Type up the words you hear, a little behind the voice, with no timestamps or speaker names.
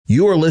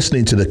You are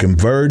listening to the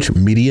Converge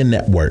Media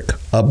Network,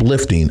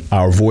 uplifting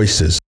our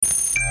voices. It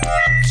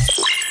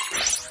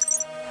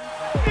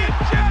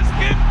just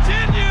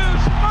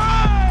continues.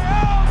 My,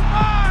 oh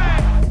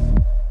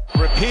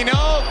my.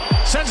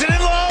 Rapinoe sends it in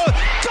low.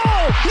 Go,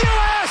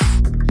 U.S.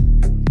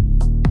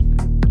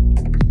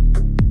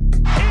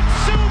 It's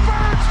Sue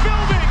Bird's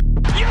building.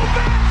 You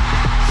bet.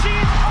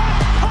 She's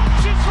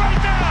unconscious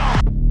right now.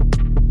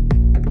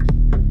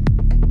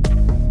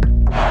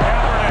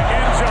 Kaepernick,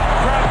 end zone,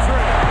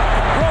 Crabtree.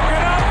 Broken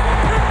up,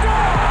 picked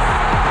off.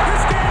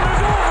 This game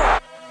is over.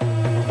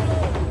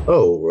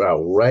 Oh, wow.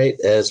 Right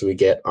as we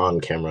get on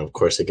camera, of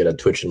course, I get a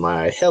twitch in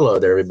my eye. Hello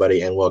there,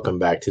 everybody, and welcome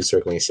back to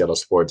Circling Seattle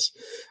Sports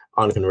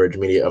on Converge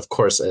Media. Of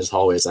course, as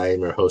always, I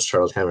am your host,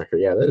 Charles Hamaker.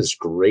 Yeah, that is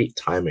great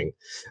timing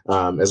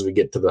as we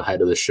get to the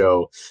height of the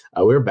show.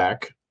 We're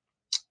back.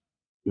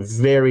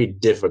 Very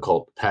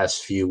difficult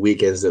past few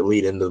weekends that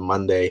lead into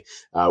Monday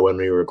when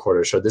we record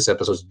our show. This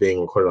episode is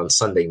being recorded on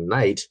Sunday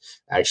night,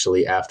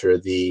 actually, after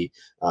the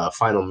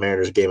final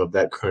Mariners game of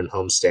that current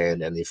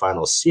homestand and the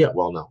final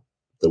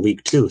the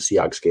week 2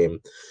 Seahawks game.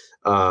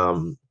 A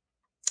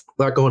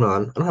lot going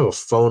on. I don't have a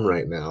phone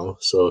right now,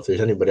 so if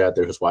there's anybody out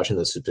there who's watching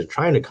this who's been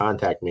trying to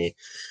contact me,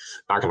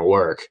 not going to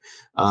work.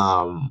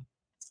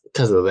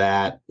 Because of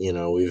that,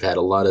 we've had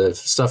a lot of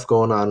stuff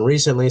going on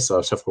recently,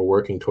 so stuff we're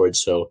working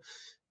towards. So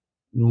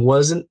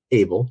wasn't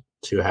able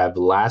to have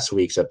last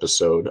week's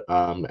episode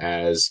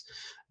as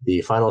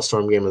the final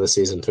storm game of the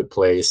season took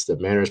place. The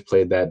Mariners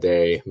played that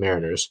day, and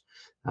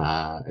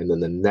then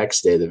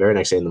the very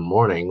next day in the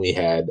morning, we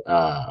had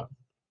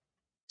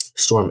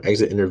storm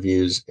exit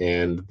interviews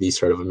and the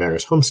start of a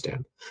Mariners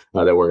homestand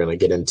that we're going to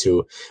get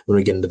into when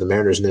we get into the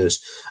Mariners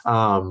news.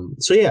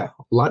 So yeah,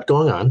 a lot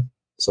going on.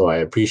 So I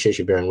appreciate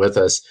you bearing with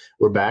us.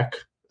 We're back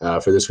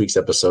for this week's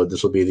episode.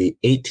 This will be the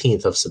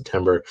 18th of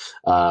September.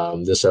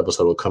 This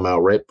episode will come out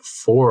right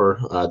before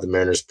the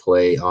Mariners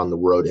play on the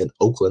road in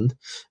Oakland.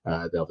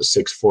 They'll have a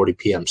 6:40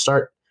 p.m.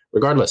 start.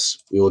 Regardless,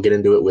 we will get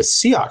into it with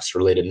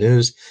Seahawks-related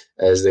news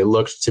as they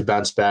look to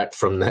bounce back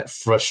from that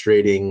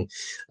frustrating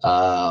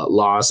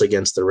loss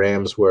against the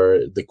Rams,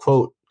 where the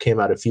quote came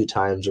out a few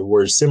times, or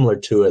words similar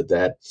to it,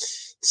 that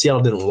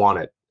Seattle didn't want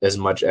it as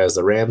much as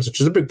the Rams,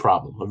 which is a big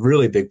problem, a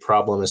really big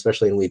problem,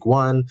 especially in week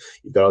 1.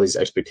 You've got all these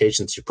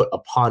expectations you put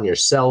upon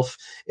yourself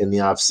in the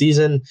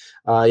offseason.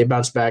 You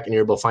bounce back and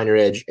you're able to find your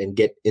edge and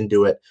get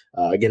into it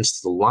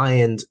against the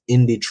Lions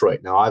in Detroit.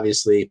 Now,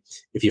 obviously,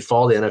 if you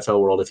follow the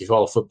NFL world, if you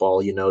follow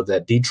football, you know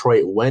that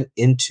Detroit went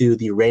into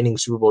the reigning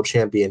Super Bowl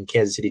champion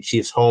Kansas City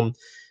Chiefs home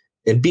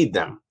and beat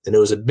them. And it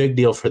was a big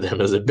deal for them.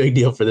 It was a big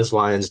deal for this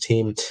Lions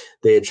team.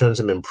 They had shown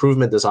some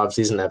improvement this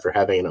offseason after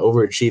having an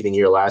overachieving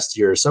year last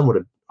year. Some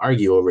would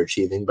argue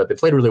overachieving, but they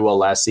played really well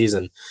last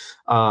season.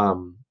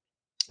 And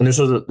there's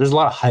a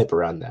lot of hype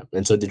around them.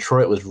 And so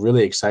Detroit was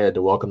really excited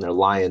to welcome their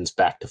Lions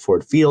back to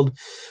Ford Field.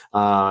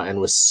 And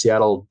with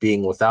Seattle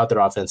being without their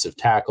offensive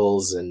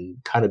tackles and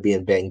kind of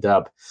being banged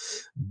up,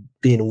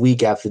 being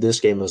weak after this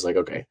game, it was like,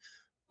 okay,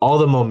 all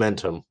the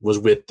momentum was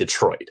with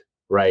Detroit,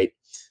 right?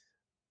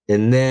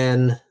 And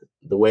then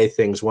the way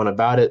things went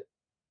about it,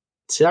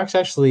 Seahawks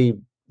actually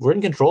were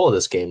in control of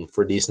this game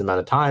for a decent amount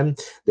of time.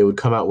 They would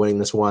come out winning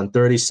this one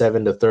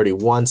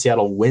 37-31.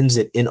 Seattle wins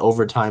it in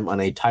overtime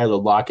on a Tyler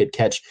Lockett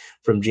catch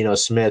from Geno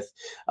Smith.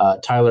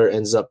 Tyler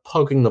ends up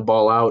poking the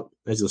ball out,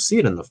 as you'll see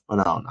it in the – no,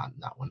 not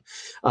that one.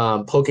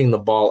 Poking the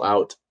ball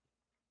out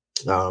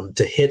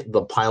to hit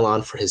the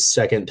pylon for his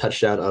second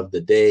touchdown of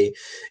the day,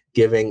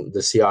 giving the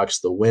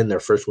Seahawks the win, their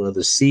first win of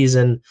the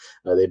season.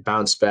 They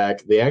bounced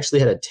back. They actually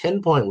had a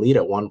 10-point lead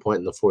at one point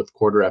in the fourth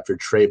quarter after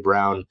Trey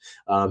Brown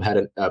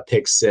had a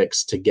pick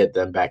 6 to get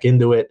them back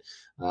into it.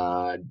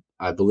 I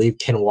believe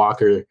Ken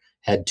Walker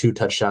had 2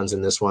 touchdowns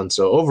in this one.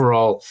 So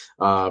overall,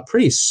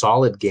 pretty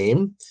solid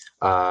game.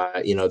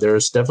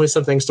 There's definitely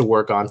some things to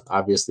work on.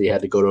 Obviously, you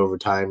had to go to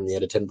overtime. You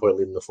had a 10-point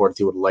lead in the fourth.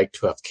 You would like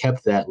to have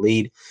kept that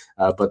lead,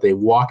 but they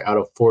walk out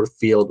of Ford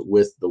Field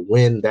with the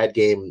win. That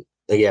game,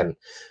 again,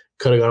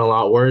 could have gone a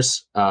lot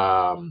worse.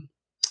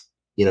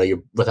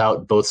 You're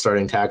without both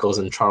starting tackles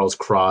and Charles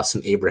Cross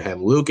and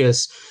Abraham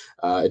Lucas.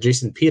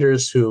 Jason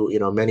Peters, who,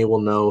 many will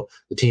know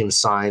the team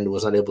signed,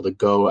 was unable to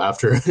go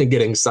after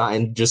getting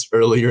signed just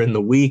earlier in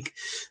the week.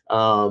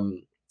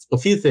 A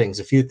few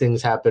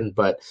things happened,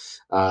 but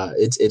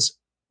it's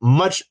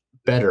much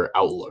better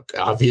outlook,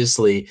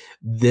 obviously,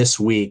 this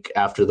week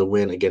after the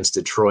win against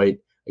Detroit.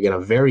 Again, a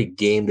very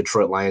game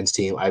Detroit Lions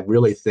team. I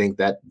really think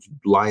that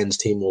Lions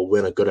team will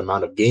win a good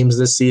amount of games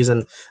this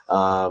season.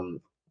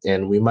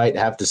 And we might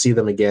have to see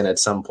them again at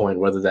some point,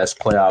 whether that's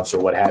playoffs or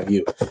what have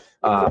you.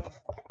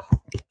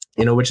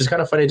 Which is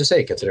kind of funny to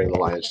say considering the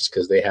Lions, just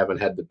because they haven't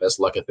had the best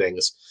luck of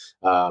things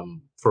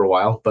for a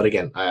while. But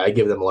again, I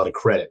give them a lot of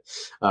credit.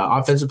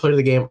 Offensive player of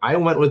the game, I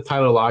went with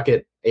Tyler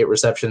Lockett. 8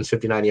 receptions,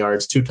 59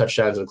 yards, 2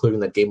 touchdowns,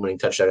 including that game-winning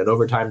touchdown in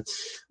overtime.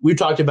 We've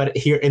talked about it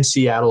here in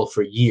Seattle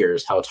for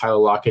years, how Tyler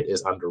Lockett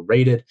is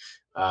underrated.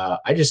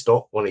 I just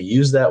don't want to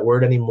use that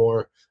word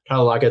anymore.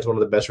 Tyler Lockett is one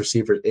of the best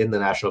receivers in the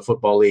National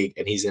Football League,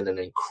 and he's in an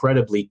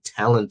incredibly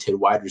talented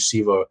wide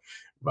receiver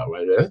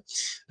wide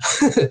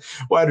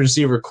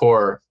receiver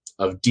core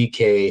of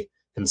DK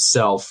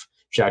himself,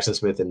 Jackson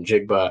Smith and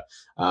Jigba,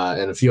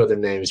 and a few other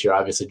names here.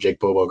 Obviously, Jake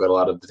Bobo got a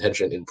lot of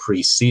attention in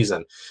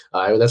preseason.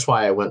 That's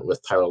why I went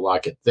with Tyler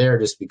Lockett there,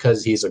 just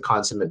because he's a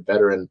consummate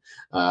veteran,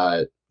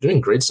 doing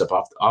great stuff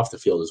off the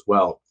field as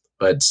well,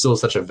 but still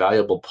such a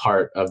valuable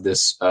part of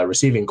this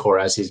receiving core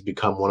as he's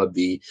become one of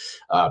the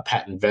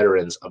patent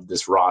veterans of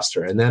this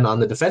roster. And then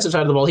on the defensive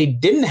side of the ball, he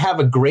didn't have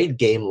a great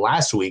game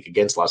last week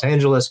against Los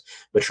Angeles,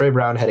 but Trey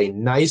Brown had a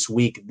nice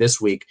week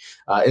this week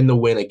in the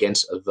win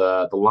against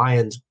the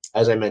Lions.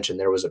 As I mentioned,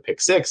 there was a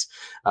pick six.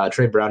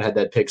 Trey Brown had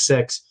that pick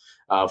six.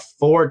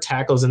 4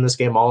 tackles in this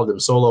game, all of them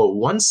solo,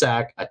 1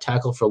 sack, a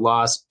tackle for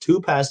loss,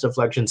 2 pass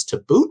deflections to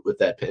boot with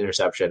that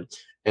interception,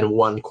 and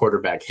 1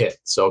 quarterback hit.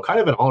 So kind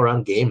of an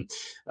all-around game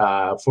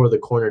for the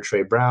corner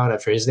Trey Brown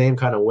after his name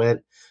kind of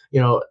went.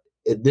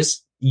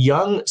 This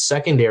young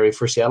secondary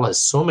for Seattle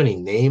has so many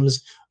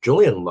names.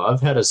 Julian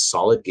Love had a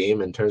solid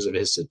game in terms of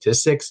his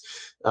statistics.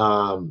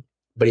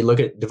 But you look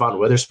at Devon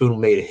Witherspoon,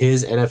 made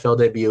his NFL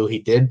debut. He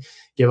did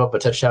give up a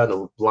touchdown.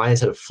 The Lions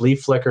had a flea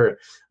flicker,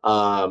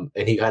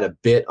 and he kind of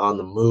bit on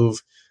the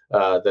move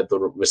that the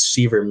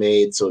receiver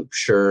made. So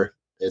sure,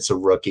 it's a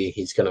rookie.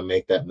 He's going to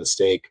make that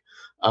mistake.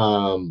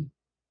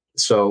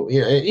 So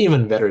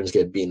even veterans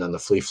get beaten on the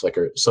flea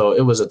flicker. So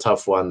it was a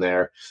tough one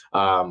there.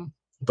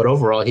 But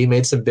overall, he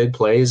made some big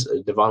plays.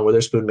 Devon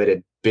Witherspoon made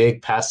a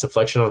big pass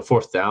deflection on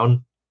 4th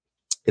down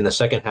in the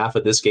second half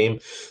of this game.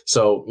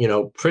 So,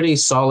 pretty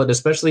solid,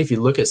 especially if you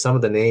look at some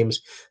of the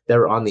names that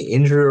are on the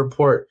injury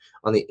report.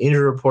 On the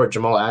injury report,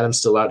 Jamal Adams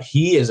still out.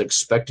 He is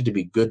expected to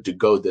be good to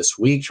go this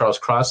week. Charles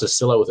Cross is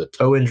still out with a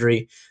toe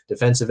injury.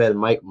 Defensive end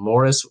Mike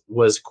Morris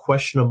was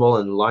questionable,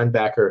 and Mike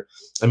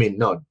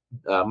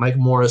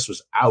Morris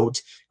was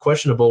out.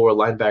 Questionable were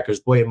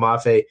linebackers Boye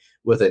Mafe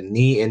with a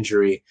knee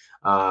injury,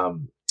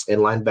 and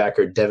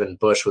linebacker Devin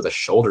Bush with a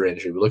shoulder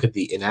injury. We look at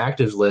the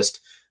inactives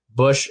list.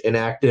 Bush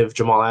inactive,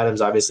 Jamal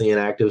Adams obviously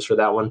inactives for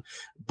that one.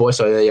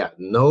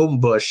 No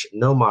Bush,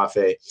 no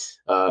Mafe.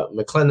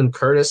 McClendon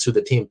Curtis, who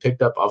the team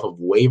picked up off of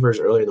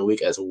waivers earlier in the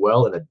week as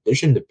well, in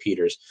addition to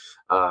Peters,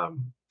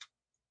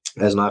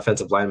 as an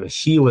offensive lineman,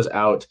 he was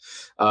out.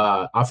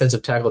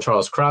 Offensive tackle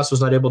Charles Cross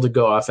was not able to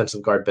go.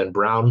 Offensive guard Ben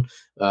Brown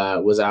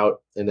was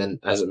out, and then,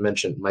 as I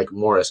mentioned, Mike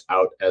Morris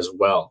out as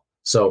well.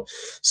 So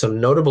some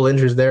notable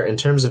injuries there. In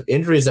terms of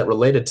injuries that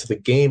related to the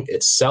game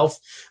itself,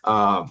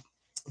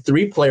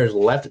 3 players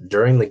left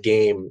during the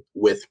game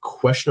with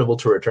questionable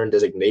to return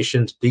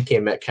designations.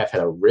 DK Metcalf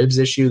had a ribs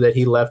issue that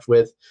he left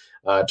with.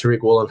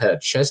 Tariq Woolen had a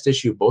chest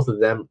issue, both of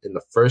them in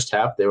the first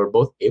half. They were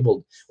both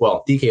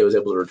DK was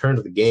able to return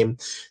to the game.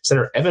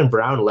 Center Evan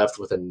Brown left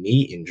with a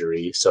knee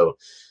injury. So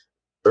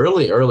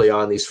early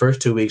on, these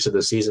first 2 weeks of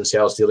the season,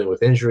 Seattle's dealing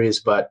with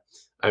injuries, but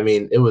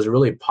it was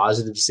really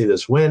positive to see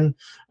this win.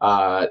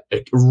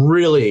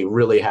 Really,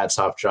 really hats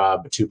off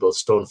job to both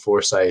Stone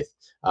Forsythe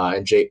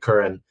and Jake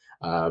Curran.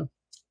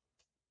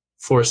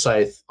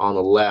 Forsythe on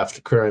the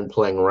left, Curran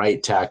playing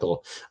right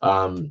tackle.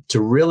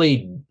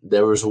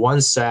 There was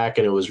 1 sack,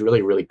 and it was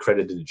really, really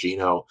credited to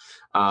Gino.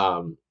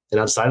 And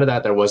outside of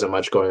that, there wasn't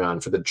much going on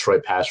for the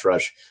Detroit pass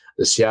rush.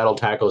 The Seattle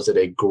tackles did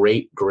a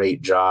great,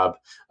 great job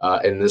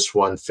in this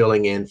one,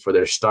 filling in for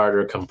their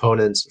starter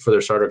counterparts.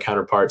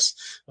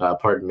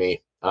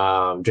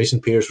 Jason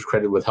Peters was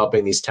credited with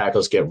helping these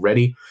tackles get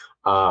ready.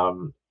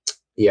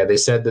 They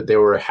said that they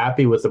were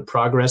happy with the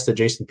progress that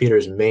Jason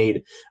Peters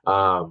made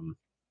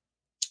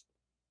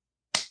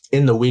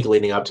in the week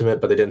leading up to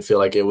it, but they didn't feel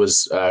like it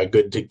was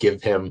good to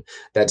give him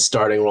that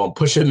starting role and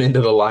push him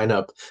into the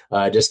lineup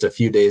just a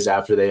few days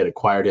after they had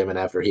acquired him and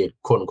after he had,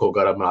 quote unquote,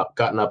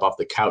 gotten up off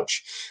the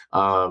couch.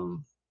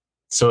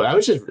 So it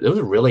was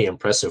a really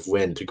impressive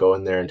win to go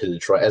in there into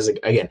Detroit.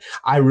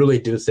 I really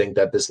do think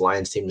that this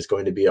Lions team is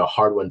going to be a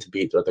hard one to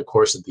beat throughout the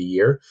course of the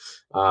year.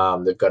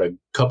 They've got a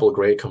couple of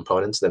great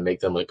components that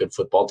make them a good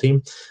football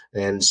team.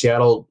 And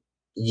Seattle,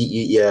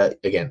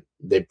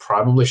 they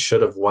probably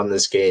should have won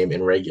this game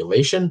in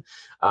regulation,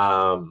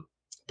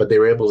 but they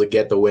were able to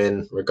get the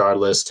win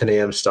regardless. 10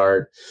 a.m.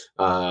 start,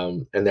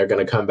 and they're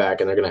going to come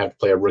back and they're going to have to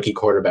play a rookie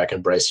quarterback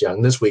in Bryce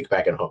Young this week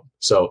back at home.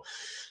 So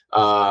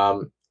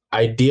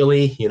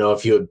ideally,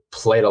 if you had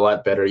played a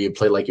lot better, you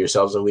played like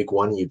yourselves in week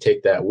 1, you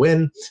take that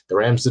win. The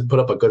Rams did put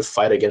up a good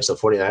fight against the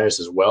 49ers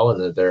as well in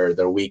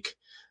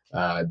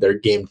their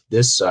game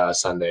this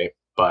Sunday,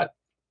 but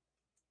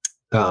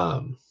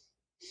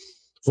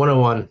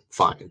 101,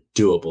 fine,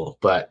 doable.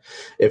 But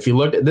if you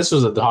looked at this,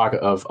 was a talk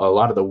of a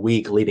lot of the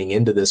week leading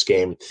into this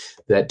game,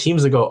 that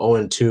teams that go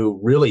 0-2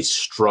 really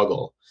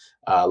struggle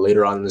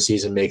later on in the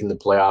season, making the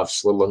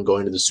playoffs, let alone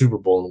going to the Super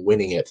Bowl and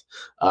winning it.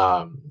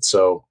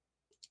 So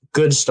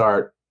good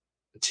start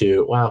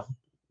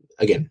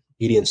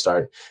median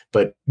start,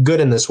 but good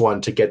in this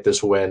one to get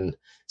this win.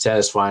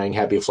 Satisfying,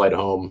 happy flight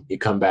home. You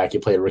come back, you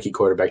play a rookie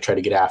quarterback, try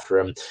to get after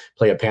him,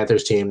 play a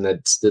Panthers team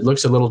that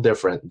looks a little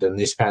different than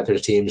these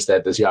Panthers teams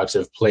that the Seahawks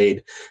have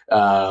played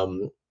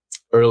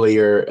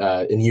earlier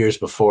in years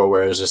before,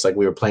 where it was just like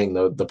we were playing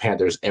the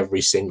Panthers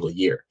every single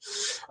year.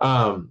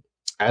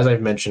 as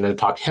I've mentioned and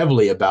talked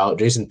heavily about,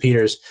 Jason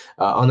Peters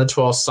on the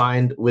 12th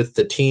signed with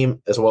the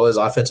team, as well as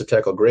offensive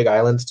tackle Greg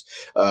Islands,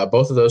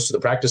 both of those to the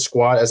practice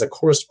squad. As a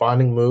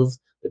corresponding move,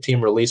 the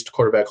team released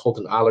quarterback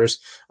Holton Allers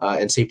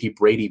and safety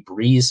Brady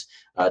Breeze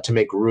to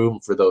make room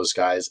for those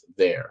guys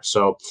there.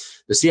 So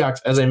the Seahawks,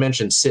 as I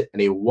mentioned, sit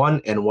in a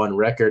 1-1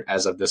 record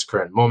as of this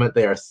current moment.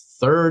 They are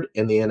third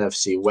in the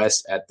NFC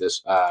West at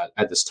this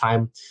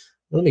time.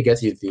 Let me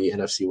get you the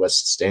NFC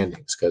West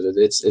standings because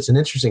it's an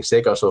interesting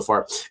stakeout so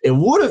far. It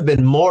would have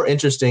been more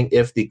interesting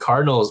if the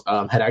Cardinals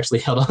had actually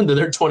held on to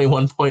their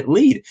 21-point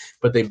lead,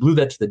 but they blew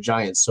that to the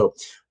Giants. So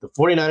the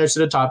 49ers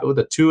sit atop it with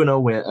a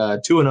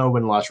 2-0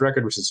 win-loss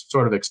record, which is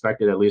sort of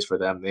expected, at least for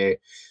them. They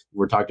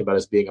were talked about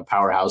as being a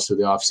powerhouse through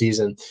the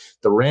offseason.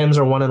 The Rams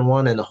are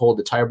 1-1 and hold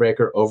the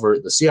tiebreaker over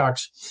the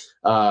Seahawks.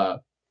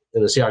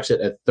 And the Seahawks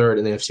sit at third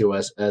in the NFC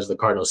West as the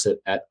Cardinals sit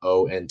at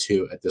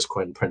 0-2 at this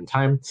point in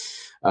time.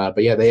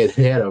 But yeah, they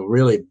had a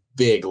really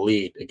big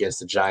lead against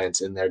the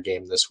Giants in their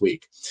game this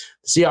week.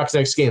 The Seahawks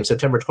next game,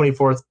 September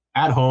 24th,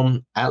 at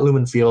home at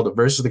Lumen Field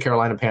versus the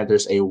Carolina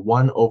Panthers, a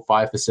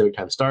 1:05 Pacific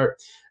time start.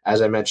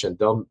 As I mentioned,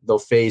 they'll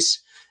face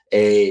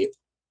a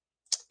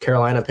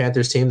Carolina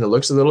Panthers team that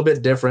looks a little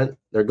bit different.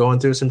 They're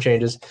going through some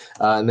changes,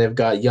 and they've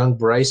got young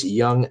Bryce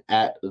Young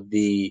at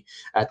the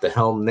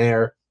helm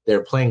there.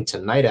 They're playing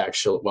tonight,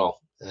 actually. Well,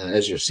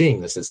 as you're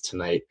seeing this, it's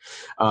tonight.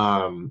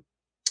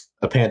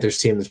 A Panthers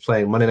team that's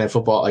playing Monday Night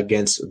Football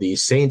against the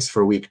Saints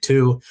for week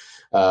 2.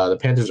 The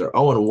Panthers are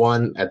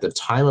 0-1 at the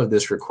time of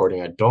this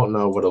recording. I don't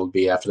know what it'll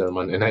be after the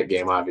Monday night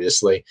game,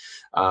 obviously,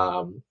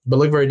 but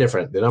look very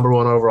different. The number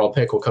 1 overall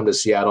pick will come to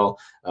Seattle.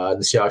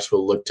 And the Seahawks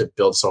will look to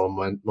build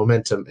some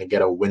momentum and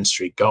get a win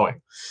streak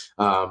going.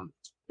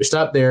 We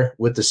stop there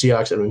with the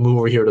Seahawks and we move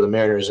over here to the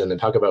Mariners and then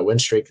talk about win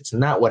streak. It's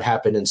not what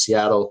happened in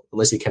Seattle,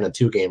 unless you count a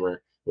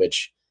 2-gamer,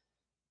 which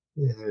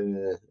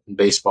in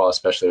baseball,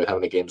 especially with how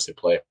many games they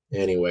play.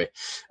 Anyway,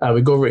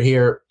 we go over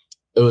here.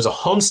 It was a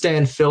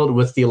homestand filled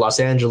with the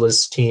Los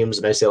Angeles teams,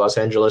 and I say Los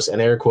Angeles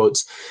in air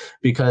quotes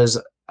because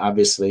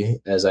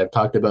obviously, as I've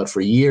talked about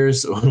for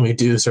years, when we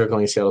do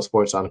Circling Seattle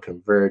Sports on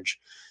Converge,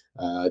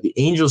 the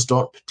Angels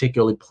don't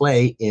particularly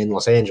play in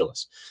Los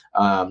Angeles.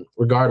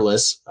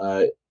 Regardless,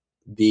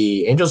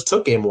 the Angels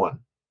took game 1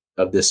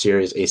 of this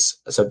series, a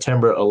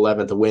September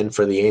 11th win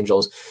for the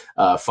Angels,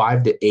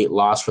 5-8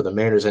 loss for the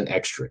Mariners in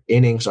extra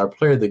innings. Our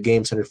player of the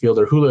game, center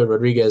fielder Julio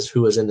Rodriguez,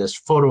 who was in this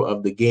photo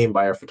of the game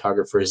by our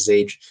photographer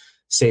Sage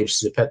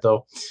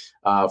Zipeto,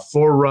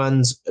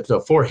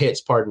 4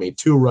 hits,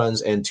 2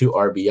 runs and 2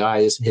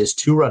 RBIs. His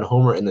 2-run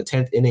homer in the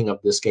 10th inning of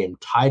this game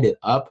tied it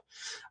up,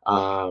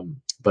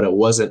 but it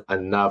wasn't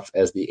enough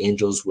as the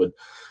Angels would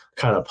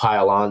kind of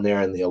pile on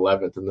there in the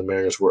 11th, and the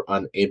Mariners were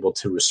unable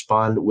to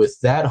respond. With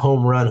that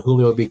home run,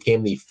 Julio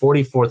became the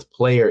 44th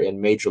player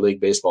in Major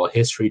League Baseball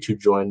history to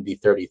join the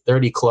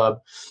 30-30 club,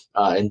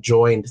 and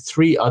joined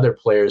 3 other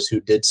players who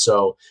did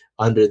so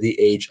under the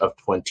age of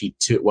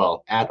 22.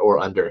 Well, at or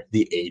under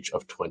the age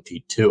of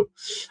 22.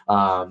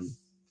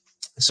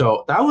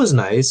 So that was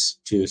nice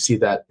to see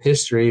that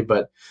history,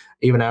 but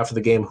even after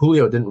the game,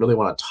 Julio didn't really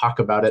want to talk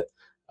about it.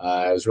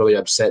 I was really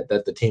upset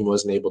that the team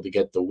wasn't able to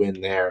get the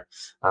win there.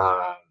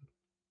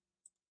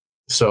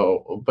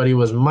 But he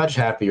was much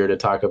happier to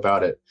talk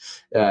about it.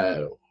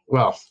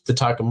 To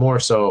talk more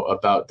so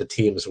about the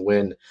team's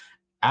win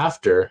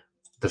after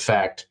the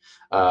fact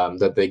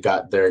that they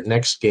got their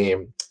next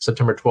game,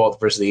 September 12th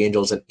versus the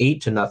Angels, an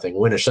 8-0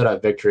 win, a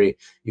shutout victory.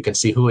 You can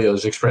see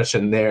Julio's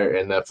expression there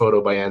in that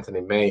photo by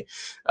Anthony May.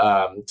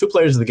 2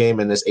 players of the game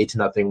in this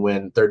 8-0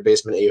 win, third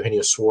baseman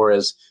Eugenio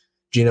Suarez,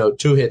 2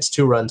 hits,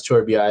 2 runs, 2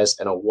 RBIs,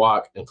 and a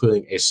walk,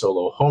 including a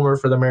solo homer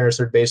for the Mariners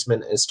third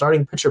baseman, and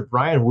starting pitcher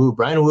Brian Wu.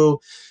 Brian Wu,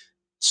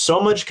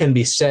 so much can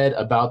be said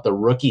about the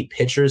rookie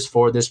pitchers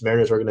for this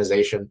Mariners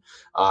organization,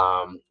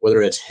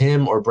 whether it's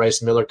him or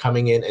Bryce Miller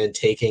coming in and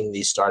taking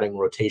the starting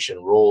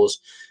rotation roles,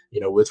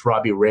 with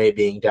Robbie Ray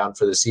being down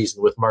for the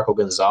season, with Marco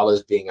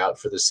Gonzalez being out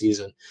for the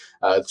season.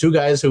 2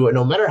 guys who,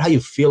 no matter how you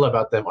feel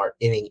about them, are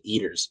inning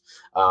eaters.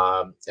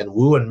 And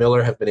Wu and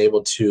Miller have been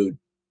able to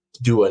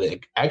do an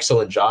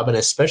excellent job, and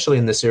especially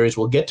in the series.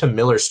 We'll get to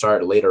Miller's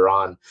start later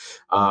on,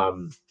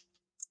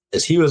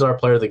 as he was our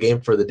player of the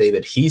game for the day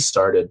that he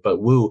started. But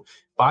Wu,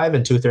 5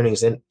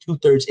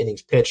 2/3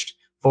 innings pitched,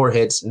 4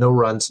 hits, no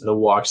runs, no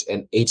walks,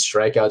 and 8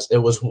 strikeouts. It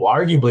was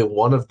arguably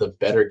one of the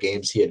better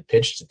games he had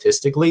pitched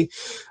statistically.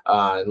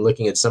 And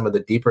looking at some of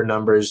the deeper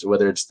numbers,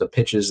 whether it's the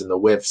pitches and the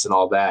whiffs and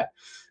all that,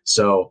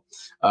 so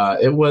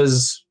it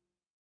was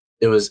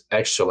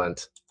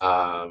excellent.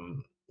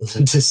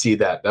 To see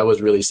that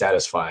was really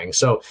satisfying.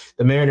 So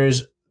the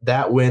Mariners,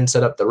 that win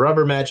set up the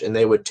rubber match, and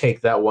they would take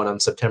that one on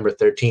September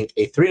 13th,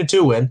 a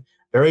 3-2 win,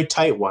 very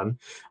tight one.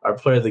 Our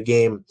player of the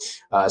game,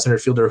 center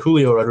fielder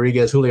Julio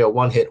Rodriguez. Julio,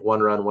 1 hit, 1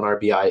 run, 1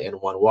 RBI, and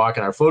 1 walk.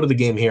 And our photo of the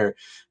game here,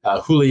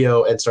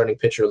 Julio and starting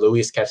pitcher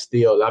Luis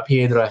Castillo La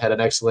Piedra had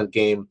an excellent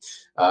game.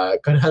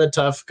 Kind of had it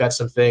tough, got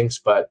some things,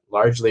 but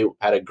largely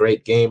had a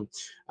great game.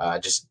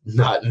 Just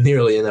not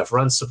nearly enough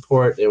run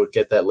support. They would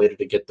get that later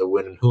to get the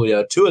win. And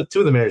Julio, two of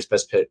the Mariners'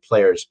 best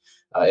players,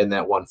 in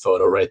that one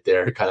photo right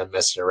there, kind of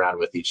messing around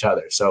with each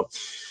other. So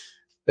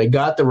they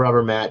got the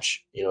rubber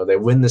match. They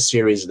win the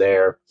series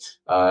there.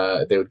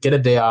 They would get a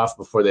day off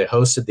before they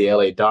hosted the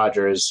LA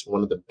Dodgers,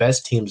 one of the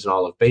best teams in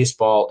all of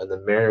baseball. And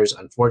the Mariners,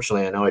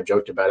 unfortunately, I know I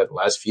joked about it the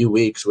last few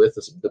weeks with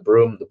the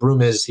broom. The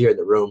broom is here in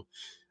the room.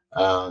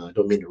 I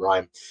don't mean to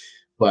rhyme,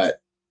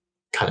 but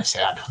kind of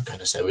sad.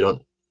 We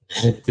don't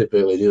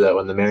typically do that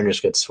when the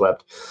Mariners get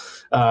swept.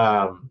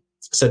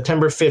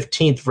 September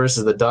 15th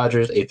versus the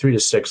Dodgers, a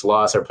 3-6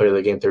 loss. Our player of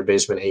the game, third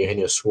baseman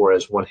Eugenio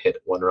Suarez, 1 hit,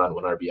 1 run,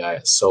 1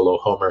 RBI, a solo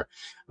homer.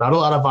 Not a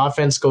lot of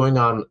offense going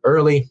on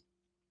early,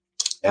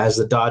 as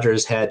the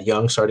Dodgers had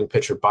young starting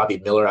pitcher Bobby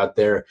Miller out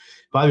there.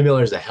 Bobby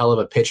Miller is a hell of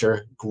a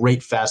pitcher,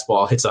 great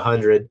fastball, hits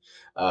 100,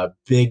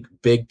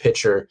 big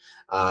pitcher,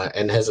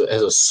 and has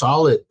a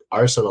solid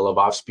arsenal of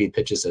off-speed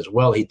pitches as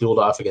well. He dueled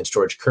off against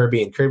George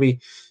Kirby, and Kirby,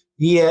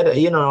 he had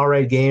an all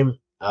right game,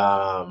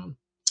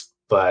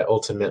 but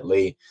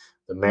ultimately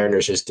the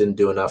Mariners just didn't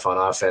do enough on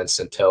offense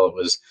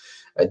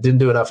didn't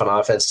do enough on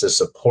offense to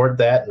support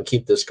that and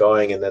keep this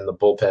going. And then the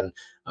bullpen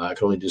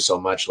could only do so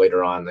much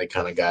later on. They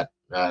kind of got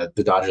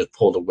the Dodgers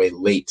pulled away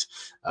late.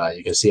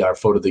 You can see our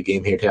photo of the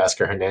game here.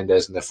 Teoscar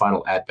Hernandez in the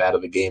final at-bat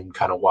of the game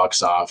kind of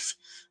walks off,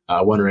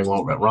 wondering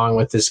what went wrong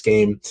with this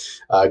game.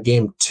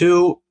 Game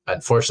 2,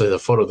 unfortunately, the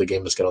photo of the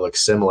game is going to look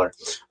similar.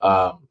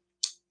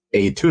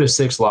 A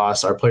 2-6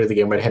 loss. Our player of the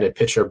game, right-handed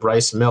pitcher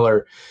Bryce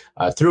Miller,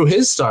 through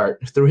his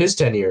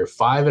tenure,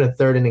 5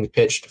 1/3 innings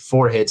pitched,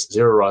 4 hits,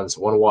 0 runs,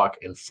 1 walk,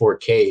 and 4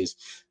 Ks.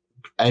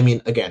 I mean,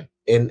 again,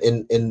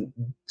 in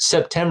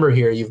September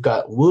here, you've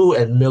got Wu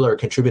and Miller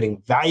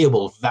contributing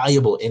valuable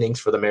innings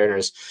for the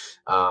Mariners,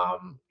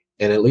 and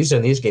at least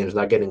in these games,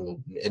 not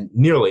getting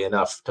nearly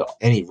enough to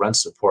any run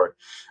support.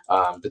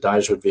 The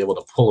Dodgers would be able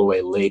to pull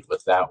away late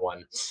with that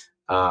one.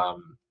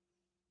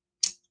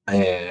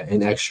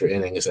 In extra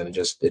innings, and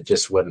it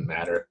just wouldn't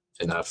matter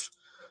enough.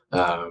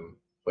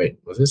 Wait,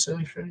 was this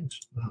an extra innings?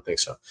 I don't think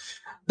so.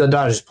 The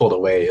Dodgers pulled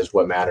away is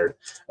what mattered.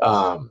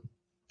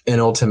 And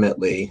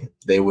ultimately,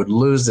 they would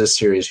lose this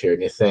series here.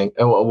 And you think,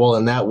 well,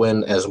 in that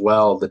win as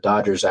well, the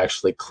Dodgers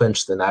actually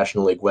clinched the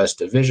National League West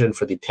Division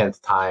for the 10th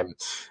time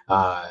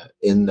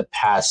in the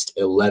past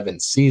 11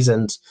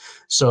 seasons.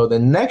 So the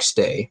next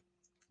day,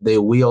 they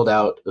wheeled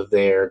out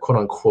their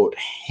quote-unquote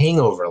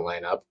hangover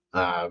lineup,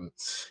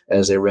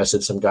 as they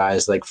rested some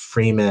guys like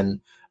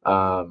Freeman.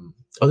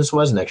 This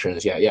was an extra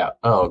innings. Yeah.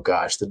 Oh,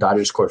 gosh. The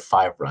Dodgers scored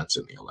 5 runs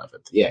in the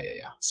 11th. Yeah.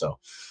 So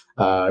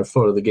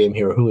photo of the game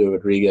here, Julio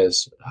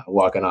Rodriguez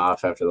walking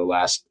off after the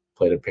last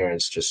plate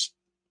appearance, just,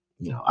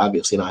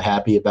 obviously not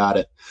happy about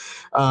it.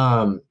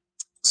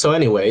 So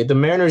anyway, the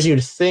Mariners,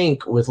 you'd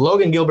think, with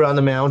Logan Gilbert on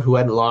the mound, who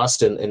hadn't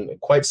lost in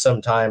quite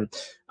some time,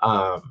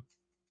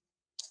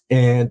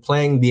 and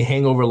playing the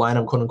hangover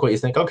lineup, quote unquote, you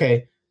think,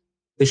 okay,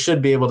 they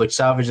should be able to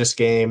salvage this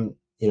game,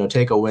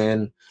 take a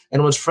win.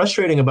 And what's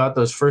frustrating about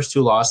those first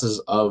 2 losses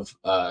of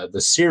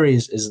the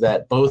series is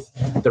that both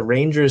the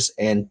Rangers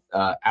and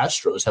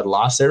Astros had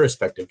lost their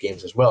respective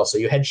games as well. So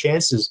you had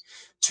chances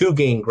to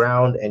gain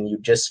ground, and you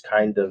just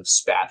kind of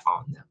spat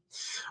on them.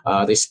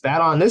 They spat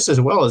on this as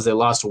well, as they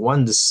lost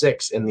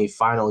 1-6 in the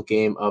final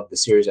game of the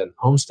series at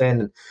homestand.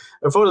 And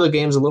the photo of the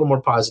game is a little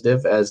more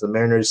positive, as the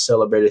Mariners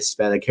celebrated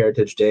Hispanic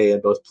Heritage Day,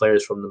 and both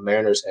players from the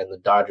Mariners and the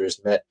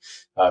Dodgers met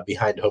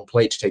behind home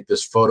plate to take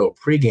this photo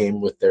pregame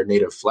with their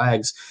native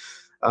flags.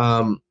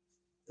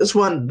 This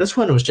one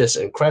was just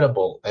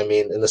incredible. I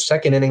mean, in the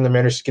second inning, the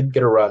Mariners did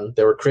get a run.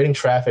 They were creating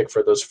traffic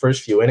for those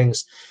first few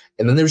innings,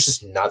 and then there was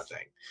just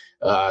nothing.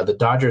 The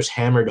Dodgers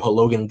hammered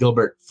Logan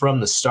Gilbert from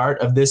the start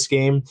of this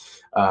game,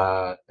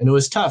 and it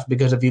was tough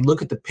because if you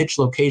look at the pitch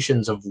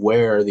locations of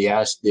where the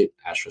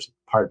Astros,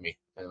 pardon me,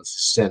 it's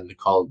a sin to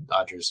call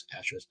Dodgers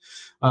Astros,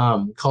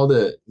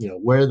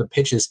 where the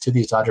pitches to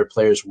these Dodger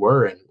players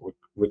were in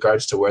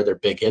regards to where their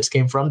big hits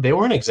came from, they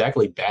weren't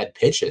exactly bad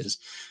pitches.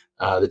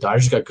 The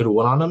Dodgers got good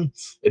one on them,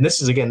 and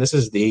this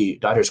is the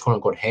Dodgers quote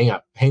unquote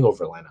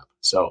hangover lineup.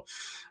 So.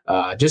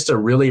 Just a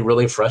really,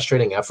 really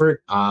frustrating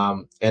effort.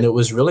 And it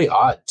was really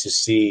odd to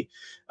see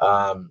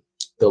the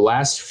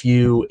last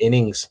few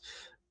innings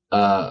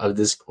of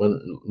this,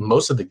 when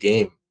most of the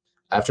game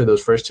after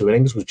those first 2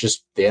 innings was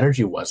just the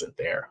energy wasn't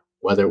there,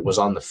 whether it was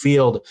on the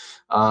field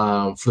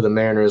for the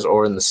Mariners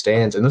or in the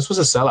stands. And this was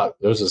a sellout.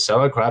 There was a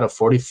sellout crowd of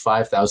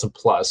 45,000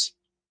 plus.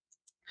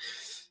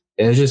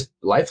 And it was just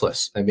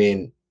lifeless. I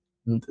mean,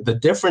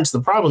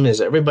 the problem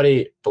is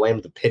everybody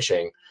blamed the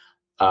pitching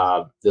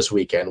this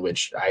weekend,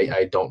 which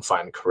I don't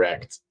find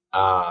correct.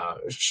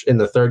 In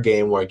the third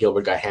game where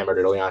Gilbert got hammered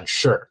early on,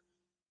 sure,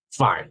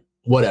 fine,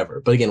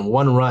 whatever. But again,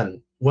 one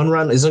run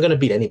isn't going to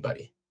beat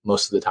anybody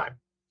most of the time,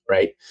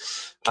 right?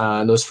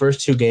 In those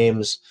first 2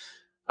 games,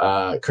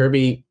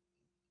 Kirby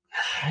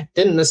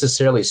didn't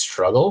necessarily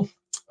struggle,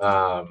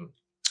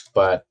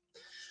 but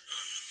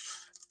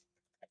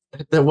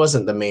that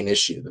wasn't the main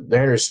issue. The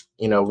Mariners,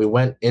 we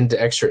went into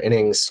extra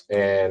innings,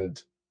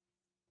 and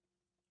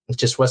it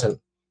just wasn't.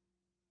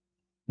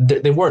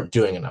 They weren't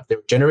doing enough. They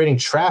were generating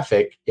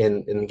traffic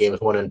in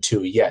games 1 and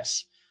 2,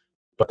 yes,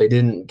 but they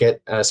didn't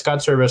get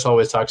Scott Service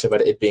always talks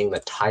about it being the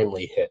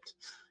timely hit,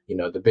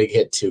 the big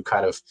hit to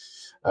kind of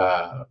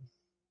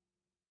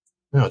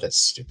no, that's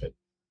stupid.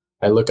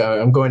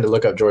 I'm going to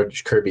look up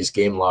George Kirby's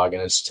game log,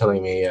 and it's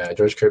telling me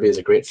George Kirby is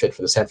a great fit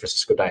for the San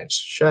Francisco Giants.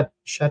 Shut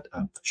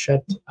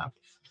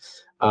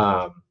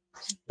up.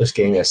 This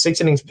game, 6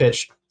 innings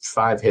pitched,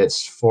 5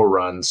 hits, 4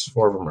 runs,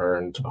 4 of them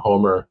earned, a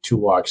homer, 2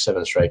 walks,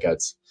 7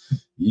 strikeouts.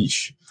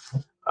 Yeesh.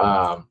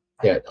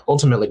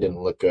 Ultimately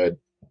didn't look good.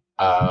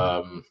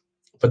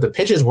 But the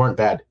pitches weren't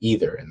bad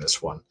either in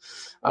this one.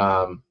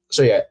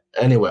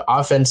 Anyway,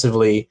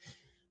 offensively,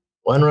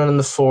 1 run in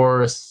the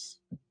 4th,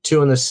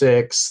 2 in the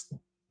 6th,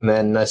 and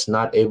then that's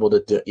not able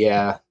to do.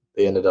 Yeah,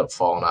 they ended up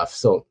falling off.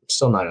 Still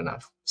not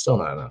enough.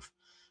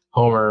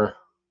 Homer.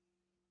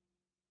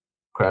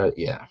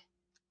 Yeah,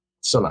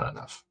 still not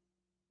enough.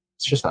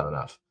 It's just not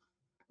enough.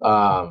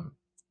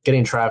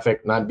 Getting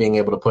traffic, not being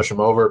able to push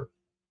them over.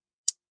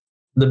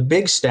 The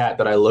big stat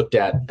that I looked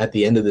at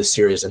the end of this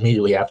series,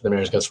 immediately after the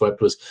Mariners got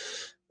swept, was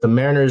the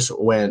Mariners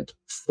went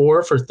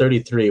 4 for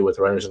 33 with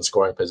runners in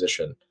scoring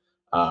position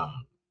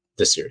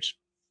this series.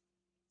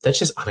 That's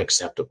just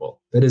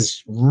unacceptable. That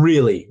is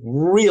really,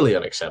 really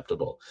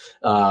unacceptable.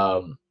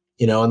 And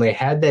they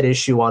had that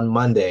issue on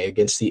Monday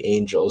against the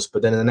Angels,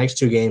 but then in the next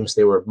 2 games,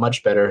 they were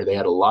much better. They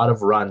had a lot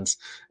of runs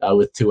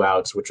with 2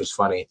 outs, which was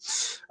funny.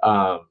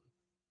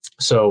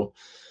 So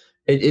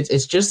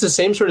it's just the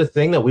same sort of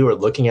thing that we were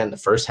looking at in the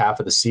first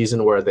half of the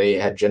season, where they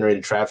had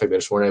generated traffic. They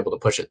just weren't able to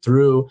push it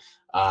through.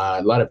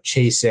 A lot of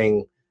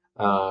chasing.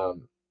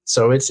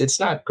 So it's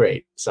not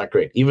great. It's not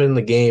great. Even in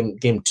the game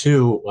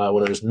 2,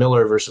 when it was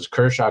Miller versus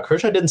Kershaw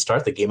didn't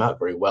start the game out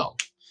very well.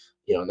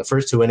 In the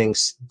first 2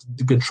 innings,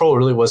 the control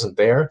really wasn't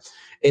there.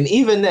 And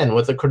even then,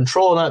 with the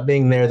control not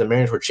being there, the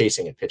Mariners were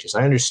chasing at pitches.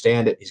 I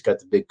understand it. He's got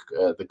the big,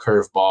 the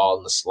curve ball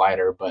and the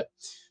slider, but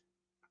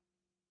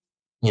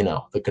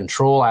the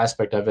control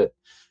aspect of it,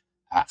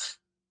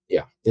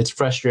 it's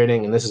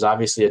frustrating. And this is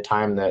obviously a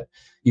time that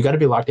you got to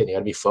be locked in. You got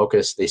to be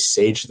focused. They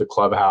saged the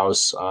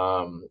clubhouse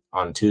on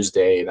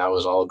Tuesday. That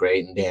was all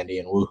great and dandy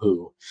and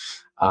woohoo.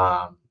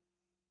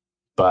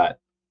 But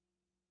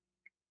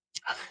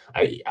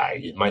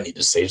I might need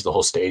to sage the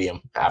whole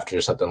stadium after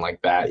something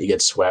like that. You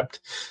get swept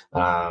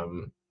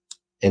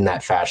in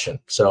that fashion.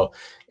 So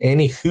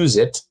Annie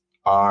Huzit,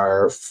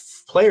 our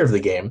player of the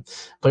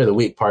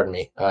week,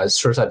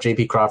 shortstop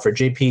JP Crawford.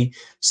 JP,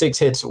 6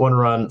 hits, 1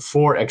 run,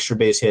 4 extra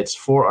base hits,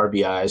 4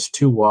 RBIs,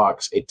 2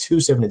 walks, a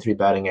 273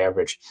 batting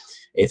average,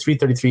 a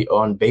 333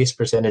 on base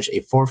percentage,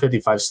 a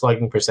 455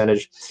 slugging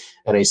percentage,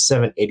 and a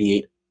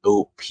 788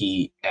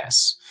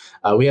 OPS.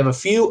 We have a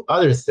few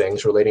other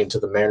things relating to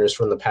the Mariners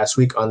from the past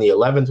week. On the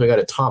 11th, we got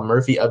a Tom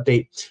Murphy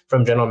update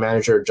from general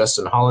manager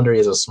Justin Hollander. He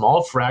has a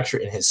small fracture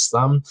in his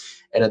thumb,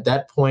 and at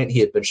that point, he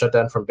had been shut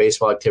down from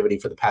baseball activity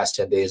for the past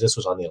 10 days. This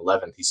was on the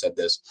 11th. He said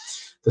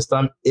this. The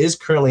thumb is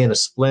currently in a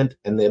splint,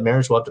 and the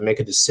Mariners will have to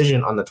make a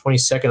decision on the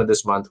 22nd of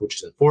this month, which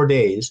is in 4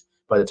 days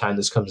by the time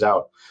this comes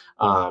out,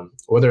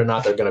 whether or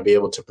not they're going to be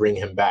able to bring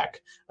him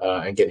back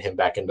and get him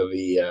back into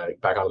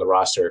back onto the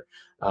roster,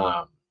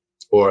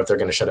 or if they're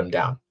going to shut him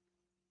down.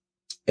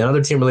 In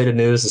other team-related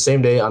news, the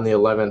same day on the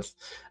 11th,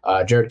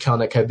 Jared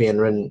Kelenic had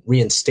been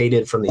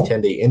reinstated from the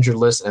 10-day injured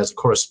list as a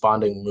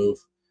corresponding move.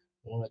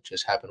 What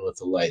just happened with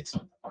the lights?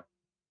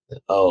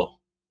 Oh,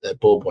 that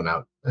bulb went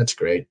out. That's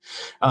great.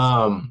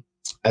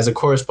 As a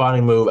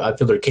corresponding move,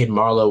 outfielder Cade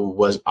Marlowe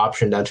was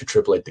optioned down to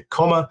AAA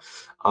Tacoma.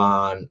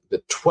 On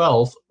the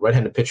 12th,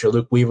 right-handed pitcher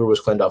Luke Weaver was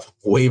claimed off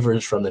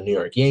waivers from the New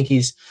York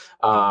Yankees.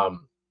 And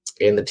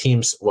the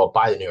teams,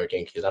 by the New York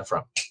Yankees, not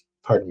from.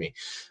 Pardon me.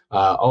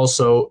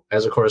 Also,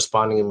 as a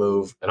corresponding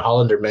move, and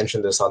Hollander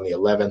mentioned this on the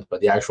 11th, but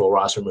the actual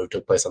roster move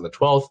took place on the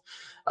 12th.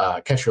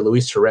 Catcher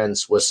Luis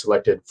Torrens was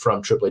selected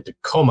from AAA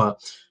Tacoma,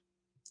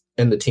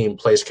 and the team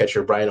placed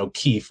catcher Brian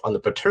O'Keefe on the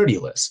paternity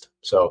list.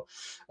 So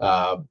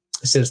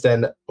since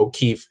then,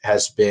 O'Keefe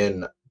has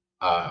been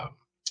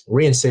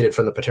reinstated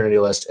from the paternity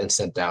list and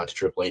sent down to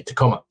AAA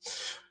Tacoma.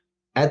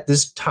 At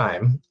this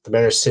time, the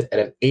Mariners sit at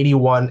an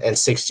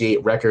 81-68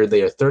 record.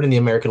 They are third in the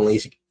American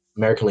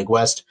League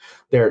West.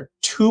 They're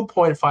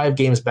 2.5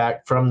 games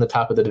back from the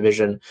top of the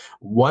division,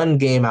 1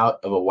 game out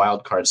of a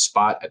wild card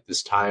spot at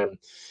this time.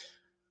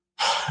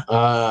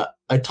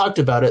 I talked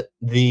about it.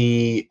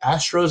 The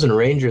Astros and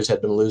Rangers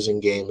have been losing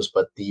games,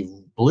 but the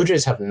Blue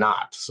Jays have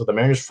not. So the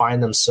Mariners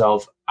find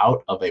themselves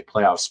out of a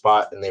playoff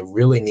spot, and they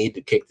really need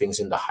to kick things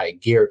into high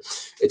gear.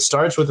 It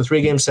starts with a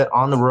 3-game set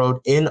on the road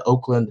in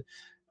Oakland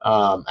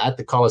at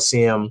the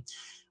Coliseum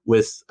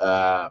with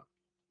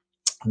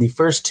the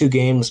first 2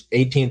 games,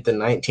 18th and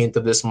 19th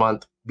of this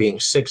month, being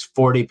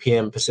 6:40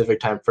 p.m. Pacific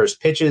time first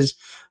pitches.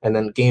 And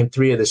then game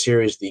 3 of the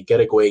series, the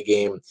getaway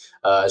game,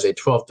 is a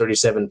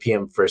 12:37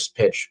 p.m. first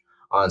pitch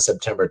on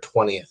September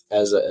 20th.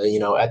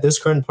 At this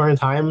current point in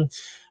time,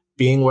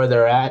 being where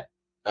they're at,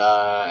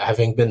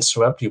 having been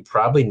swept, you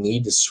probably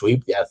need to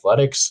sweep the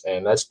Athletics,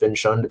 and that's been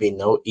shown to be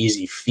no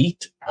easy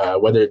feat,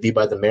 whether it be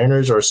by the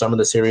Mariners or some of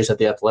the series that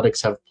the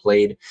Athletics have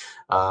played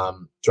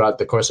throughout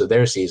the course of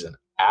their season.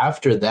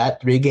 After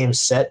that 3-game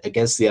set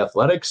against the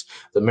Athletics,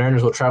 the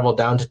Mariners will travel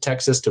down to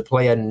Texas to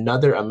play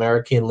another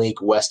American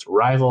League West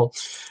rival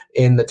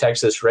in the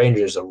Texas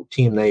Rangers, a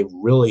team they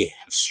really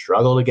have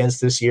struggled against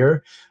this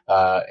year.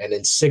 And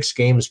in 6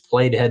 games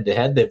played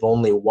head-to-head, they've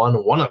only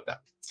won 1 of them.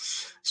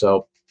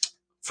 So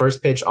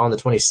first pitch on the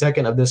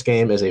 22nd of this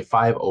game is a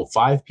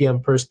 5:05 p.m.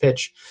 first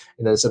pitch.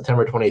 And then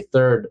September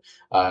 23rd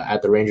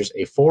at the Rangers,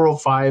 a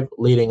 4:05,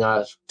 leading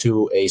us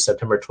to a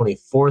September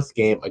 24th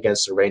game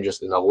against the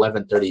Rangers, an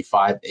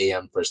 11:35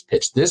 a.m. first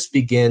pitch. This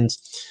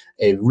begins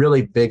a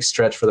really big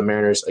stretch for the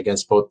Mariners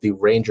against both the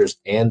Rangers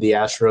and the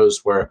Astros,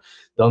 where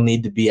they'll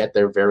need to be at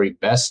their very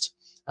best,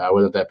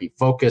 whether that be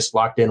focused,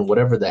 locked in,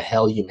 whatever the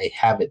hell you may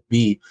have it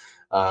be.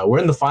 We're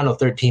in the final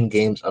 13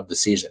 games of the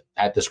season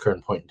at this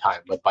current point in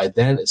time. But by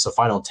then, it's the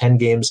final 10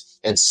 games,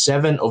 and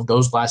 7 of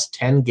those last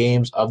 10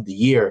 games of the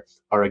year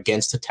are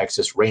against the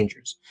Texas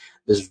Rangers.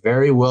 This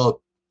very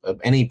well,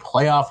 any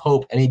playoff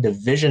hope, any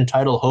division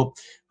title hope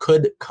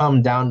could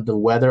come down to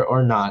whether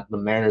or not the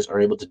Mariners are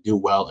able to do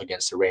well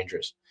against the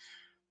Rangers,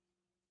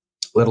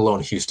 let alone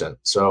Houston.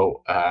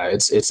 So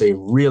it's a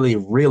really,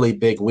 really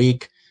big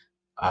week.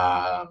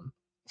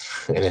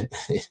 And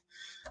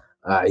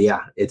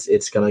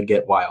it's going to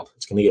get wild.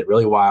 It's going to get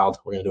really wild.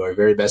 We're going to do our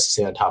very best to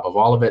stay on top of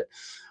all of it.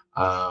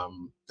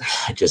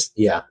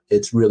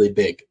 It's really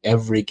big.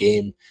 Every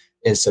game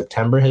in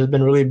September has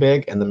been really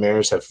big, and the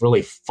Mariners have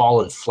really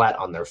fallen flat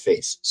on their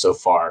face so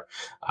far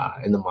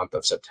in the month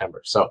of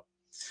September. So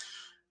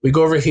we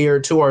go over here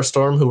to our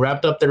Storm, who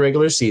wrapped up their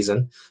regular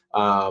season.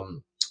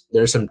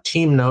 There's some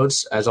team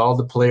notes as all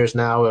the players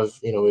now have,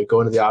 we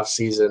go into the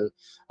offseason.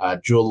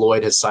 Jewell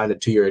Loyd has signed a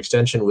 2-year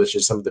extension, which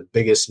is some of the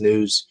biggest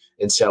news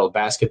in Seattle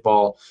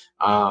basketball.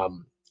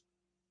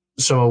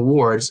 Some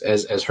awards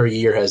as her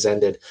year has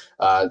ended.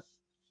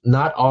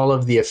 Not all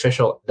of the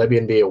official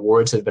WNBA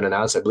awards have been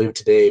announced. I believe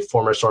today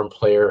former Storm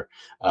player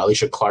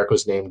Alicia Clark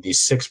was named the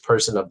 6th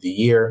person of the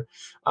year.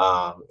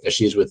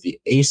 She's with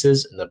the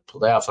Aces, and the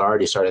playoffs are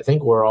already started.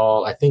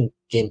 I think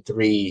game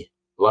 3,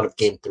 a lot of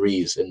game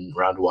 3s in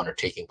round 1 are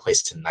taking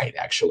place tonight,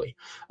 actually,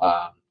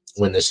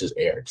 when this is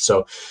aired.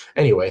 So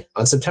anyway,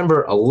 on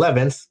September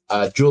 11th,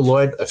 Jewell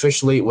Loyd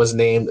officially was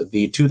named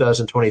the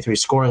 2023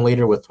 scoring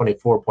leader with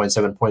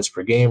 24.7 points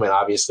per game, and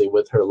obviously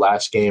with her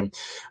last game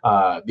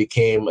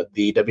became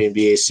the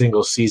WNBA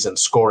single season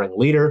scoring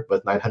leader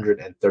with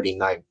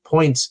 939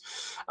 points.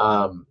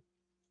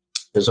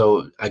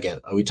 So again,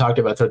 we talked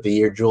about throughout the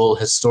year, Jewell,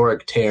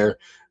 historic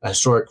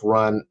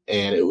run,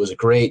 and it was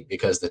great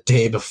because the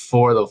day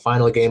before the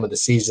final game of the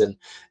season,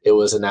 it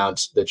was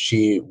announced that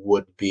she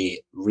would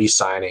be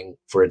re-signing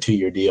for a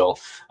 2-year deal,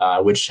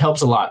 which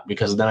helps a lot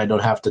because then I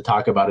don't have to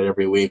talk about it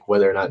every week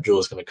whether or not Jewell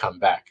is going to come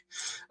back.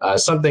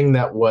 Something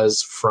that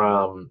was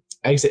from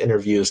exit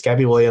interviews,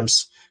 Gabby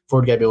Williams,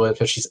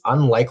 she's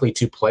unlikely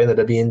to play in the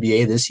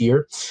WNBA this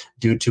year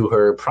due to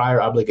her prior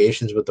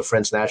obligations with the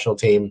French national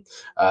team,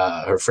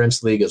 her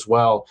French league as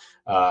well.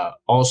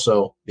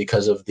 Also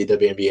because of the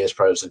WNBA's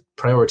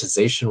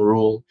prioritization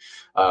rule.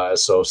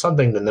 So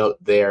something to note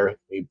there.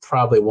 We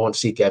probably won't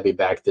see Gabby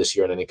back this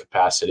year in any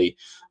capacity,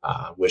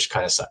 which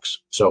kind of sucks.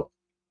 So,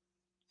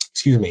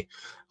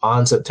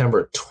 on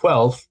September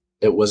 12th,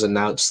 it was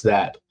announced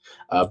that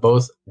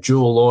both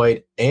Jewell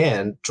Loyd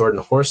and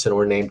Jordan Horston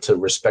were named to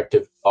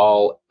respective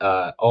all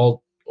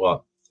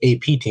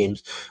AP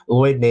teams.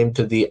 Loyd named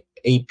to the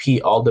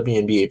AP All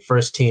WNBA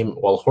first team,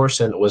 while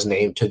Horston was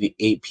named to the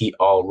AP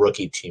All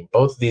Rookie team.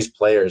 Both of these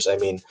players,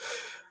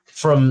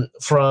 from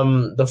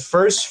the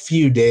first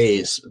few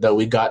days that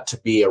we got to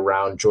be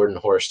around Jordan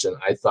Horston,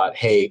 I thought,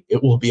 hey,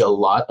 it will be a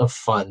lot of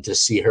fun to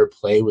see her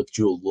play with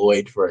Jewell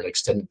Loyd for an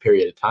extended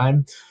period of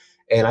time.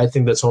 And I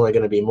think that's only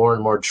going to be more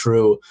and more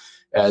true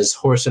as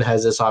Horston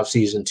has this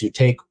offseason to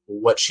take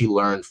what she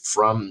learned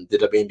from the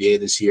WNBA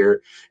this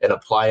year and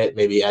apply it,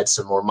 maybe add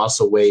some more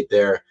muscle weight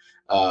there.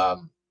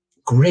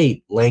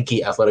 Great,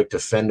 lanky, athletic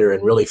defender,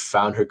 and really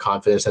found her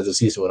confidence as the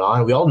season went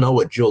on. We all know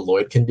what Jewell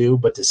Loyd can do,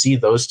 but to see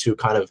those two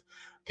kind of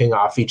ping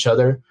off each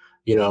other,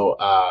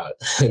 I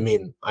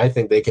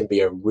think they can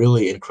be a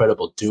really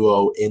incredible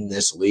duo in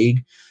this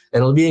league.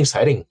 And it'll be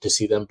exciting to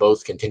see them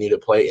both continue to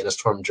play in a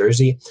Storm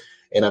jersey.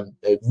 And I'm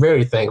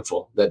very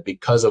thankful that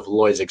because of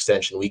Loyd's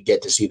extension, we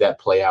get to see that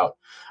play out.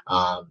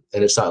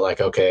 And it's not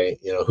like, okay,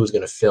 who's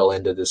going to fill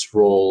into this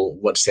role,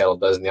 what Seattle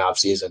does in the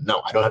offseason.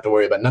 No, I don't have to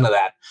worry about none of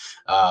that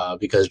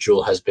because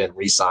Jewell has been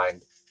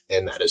re-signed,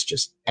 and that is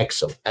just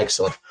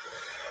excellent.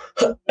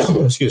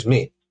 Excuse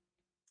me.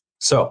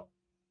 So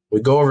we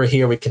go over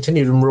here. We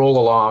continue to roll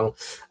along.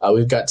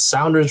 We've got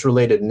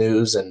Sounders-related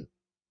news, and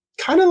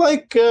kind of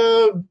like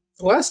the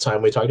last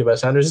time we talked about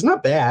Sounders, it's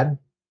not bad.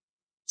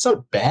 It's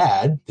not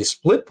bad. They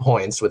split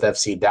points with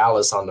FC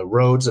Dallas on the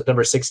road.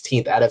 September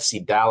 16th at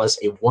FC Dallas,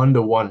 a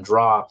 1-1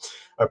 draw.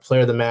 Our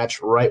player of the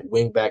match, right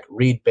wingback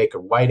Reed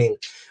Baker-Whiting.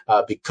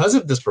 Because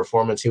of this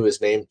performance, he was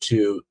named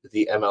to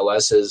the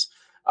MLS's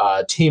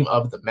team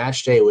of the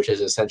match day, which is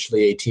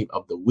essentially a team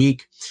of the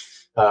week.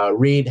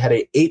 Reed had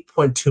a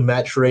 8.2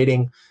 match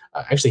rating.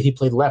 Actually, he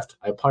played left.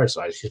 I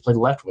apologize. He played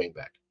left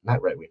wingback.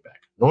 not right wing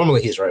back.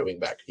 Normally he's right wing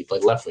back. He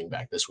played left wing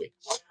back this week.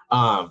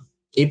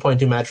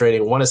 8.2 match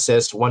rating, 1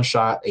 assist, 1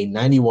 shot, a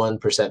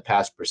 91%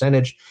 pass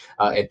percentage,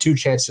 and 2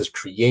 chances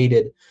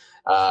created.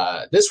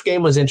 This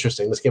game was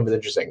interesting.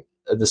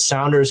 The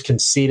Sounders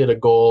conceded a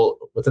goal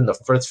within the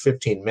first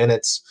 15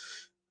 minutes.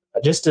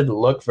 It just didn't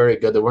look very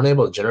good. They weren't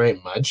able to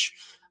generate much.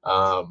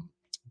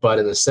 But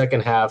in the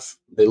second half,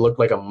 they looked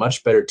like a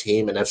much better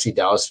team. And FC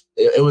Dallas,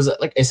 it was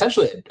like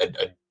essentially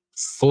a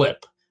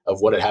flip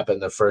of what had happened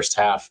in the first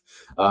half.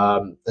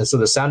 And so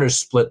the Sounders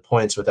split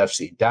points with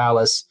FC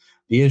Dallas.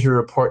 The injury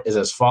report is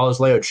as follows.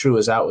 Leo True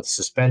is out with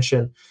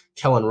suspension.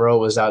 Kellen Rowe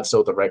was out still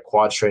with the right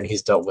quad strain.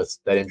 He's dealt with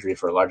that injury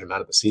for a large amount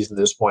of the season at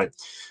this point.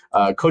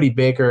 Cody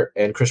Baker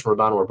and Christian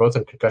Roldan were both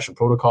in concussion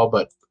protocol,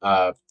 but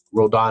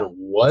Roldan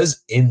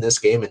was in this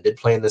game and did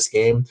play in this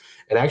game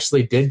and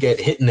actually did get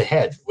hit in the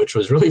head, which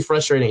was really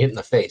frustrating, hit in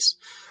the face,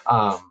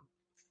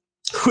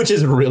 which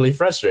is really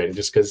frustrating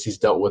just because he's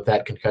dealt with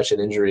that concussion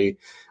injury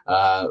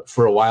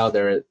for a while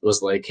there. It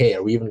was like, hey,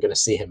 are we even going to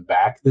see him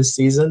back this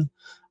season?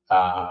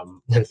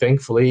 And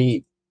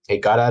thankfully, he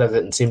got out of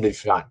it and seemed to be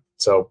fine.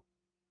 So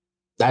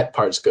that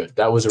part's good.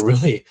 That was a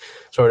really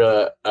sort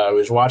of I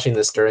was watching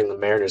this during the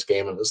Mariners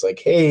game and it was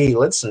like, hey,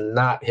 let's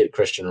not hit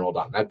Christian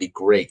Roldan. That'd be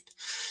great.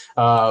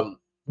 But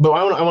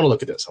I want to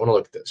look at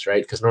this.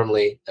 Right? Because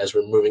normally, as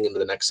we're moving into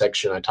the next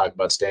section, I talk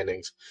about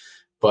standings,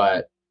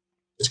 but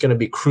it's going to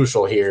be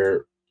crucial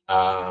here.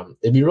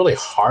 It'd be really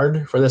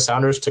hard for the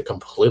Sounders to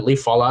completely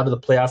fall out of the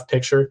playoff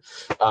picture.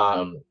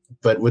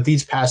 But with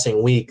each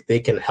passing week, they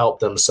can help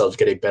themselves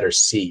get a better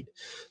seed.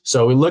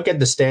 So we look at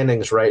the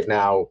standings right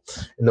now.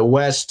 In the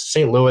West,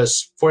 St.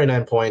 Louis,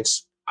 49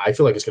 points. I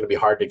feel like it's going to be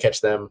hard to catch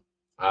them.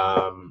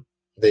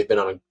 They've been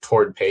on a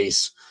torrid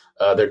pace.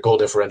 Their goal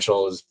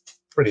differential is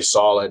pretty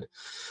solid.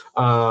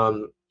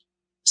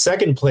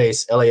 Second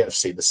place,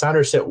 LAFC. The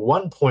Sounders sit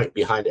 1 point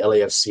behind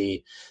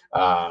LAFC.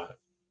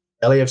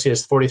 LAFC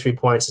has 43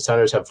 points. The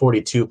Sounders have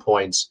 42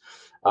 points.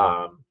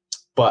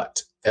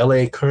 But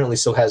LA currently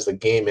still has the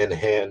game in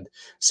hand.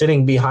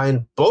 Sitting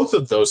behind both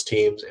of those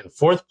teams in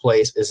fourth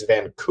place is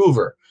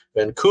Vancouver.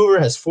 Vancouver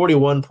has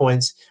 41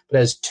 points, but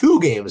has 2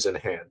 games in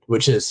hand,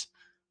 which is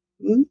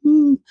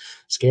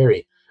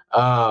scary.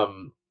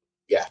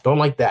 Yeah, don't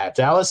like that.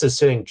 Dallas is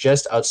sitting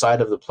just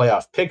outside of the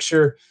playoff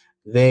picture.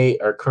 They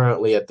are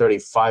currently at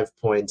 35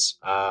 points.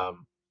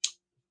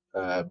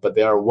 But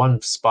they are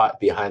 1 spot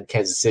behind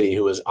Kansas City,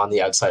 who is on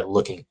the outside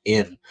looking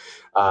in.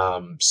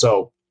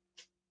 So,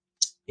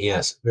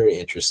 yes, very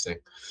interesting.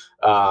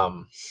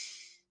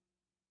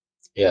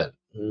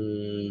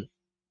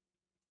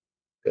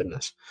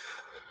 Goodness.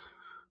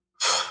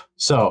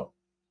 So,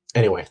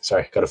 anyway,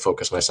 sorry, got to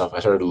focus myself. I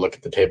started to look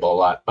at the table a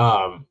lot.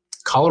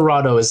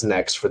 Colorado is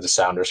next for the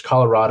Sounders.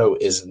 Colorado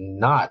sits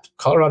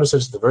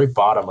at the very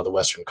bottom of the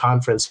Western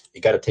Conference.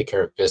 You got to take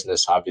care of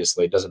business,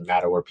 obviously. It doesn't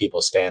matter where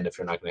people stand if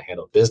you're not going to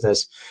handle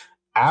business.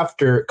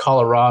 After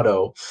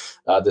Colorado,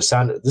 this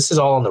is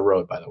all on the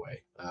road, by the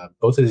way.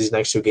 Both of these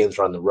next 2 games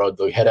are on the road.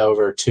 They'll head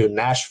over to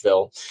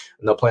Nashville,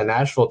 and they'll play a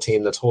Nashville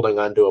team that's holding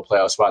on to a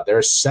playoff spot.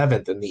 They're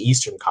 7th in the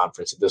Eastern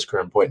Conference at this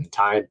current point in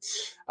time.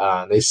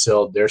 They're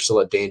still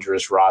a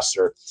dangerous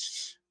roster.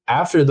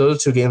 After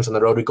those 2 games on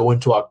the road, we go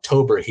into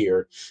October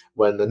here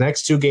when the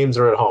next 2 games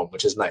are at home,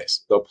 which is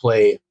nice. They'll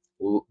play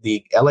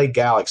the LA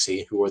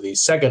Galaxy, who are the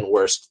second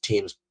worst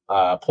teams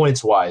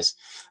points-wise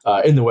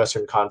in the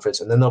Western Conference,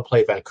 and then they'll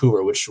play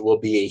Vancouver, which will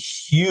be a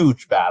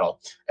huge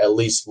battle, at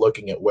least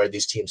looking at where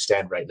these teams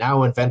stand right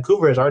now. And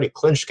Vancouver has already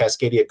clinched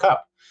Cascadia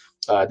Cup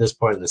at this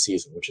point in the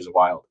season, which is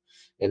wild.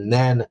 And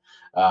then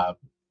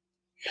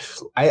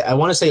I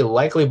want to say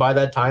likely by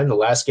that time, the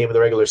last game of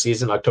the regular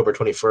season, October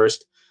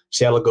 21st,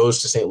 Seattle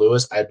goes to St.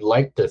 Louis. I'd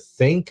like to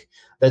think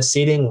that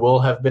seeding will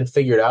have been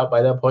figured out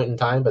by that point in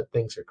time, but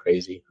things are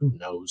crazy. Who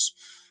knows?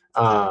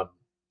 But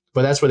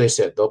that's where they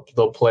sit.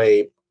 They'll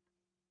play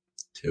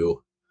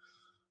 2.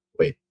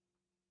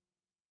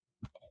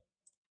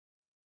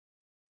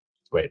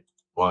 Wait,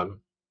 1.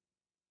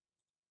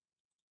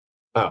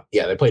 Oh,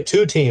 yeah, they play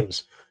 2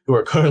 teams who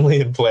are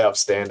currently in playoff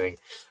standing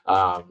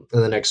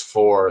in the next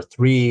 4,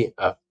 3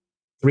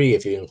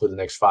 if you include the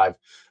next 5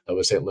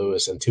 with St.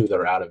 Louis, and 2 that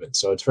are out of it.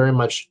 So it's very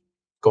much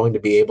going to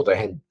be able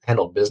to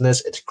handle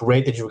business. It's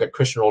great that you've got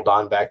Christian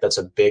Roldan back. That's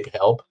a big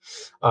help.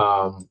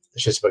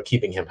 It's just about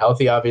keeping him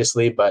healthy,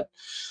 obviously. But,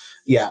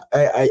 yeah,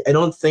 I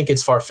don't think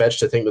it's far-fetched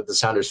to think that the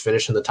Sounders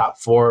finish in the top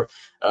 4.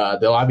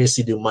 They'll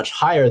obviously do much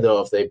higher,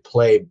 though, if they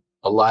play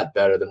a lot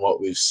better than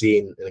what we've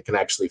seen and can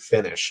actually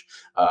finish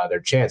their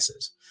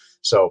chances.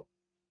 So,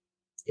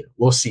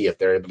 we'll see if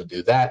they're able to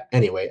do that.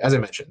 Anyway, as I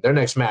mentioned, their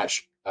next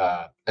match,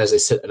 as they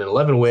sit at an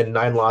 11-win,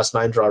 9-loss,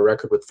 9-draw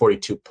record with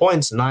 42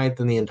 points, 9th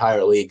in the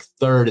entire league,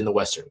 3rd in the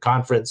Western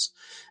Conference,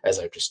 as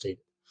I've just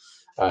stated.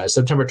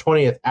 September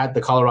 20th at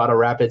the Colorado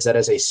Rapids. That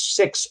is a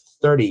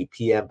 6:30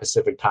 p.m.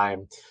 Pacific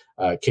time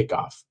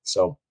kickoff.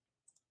 So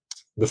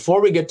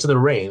before we get to the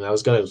Reign, I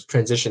was going to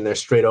transition there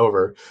straight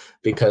over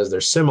because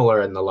they're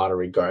similar in a lot of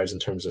regards in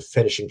terms of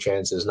finishing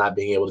chances, not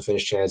being able to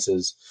finish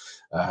chances.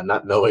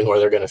 not knowing where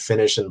they're going to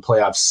finish in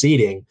playoff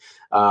seeding.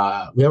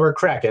 We have our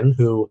Kraken,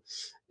 who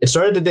it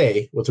started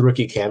today with the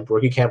rookie camp.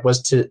 Rookie camp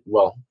was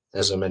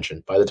as I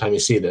mentioned, by the time you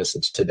see this,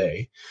 it's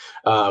today.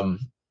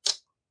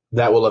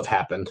 That will have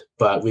happened.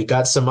 But we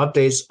got some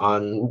updates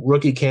on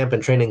rookie camp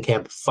and training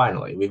camp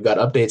finally. We've got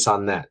updates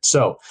on that.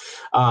 So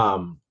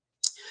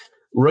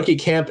rookie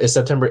camp is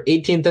September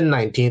 18th and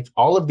 19th.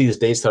 All of these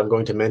dates that I'm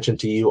going to mention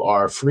to you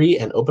are free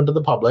and open to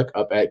the public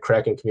up at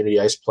Kraken Community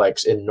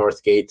Iceplex in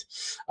Northgate.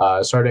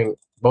 Starting,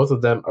 both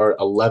of them are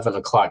 11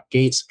 o'clock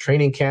gates.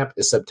 Training camp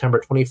is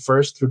September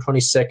 21st through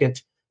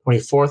 22nd,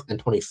 24th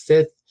and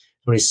 25th,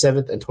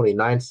 27th and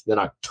 29th. Then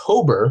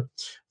October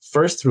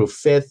 1st through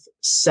 5th,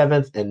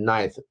 7th and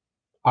 9th.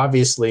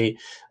 Obviously,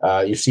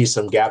 you see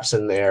some gaps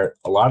in there.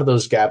 A lot of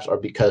those gaps are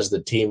because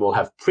the team will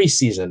have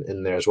preseason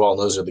in there as well. And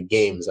those are the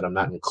games that I'm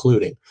not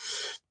including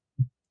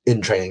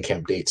in training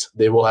camp dates.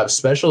 They will have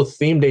special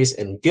theme days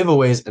and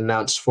giveaways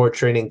announced for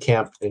training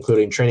camp,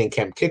 including training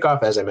camp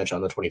kickoff, as I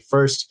mentioned, on the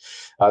 21st.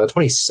 The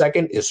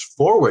 22nd is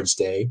Forwards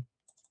Day.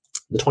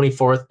 The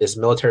 24th is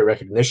Military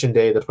Recognition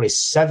Day. The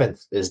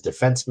 27th is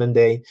Defenseman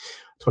Day.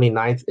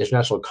 29th is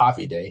National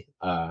Coffee Day.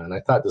 And I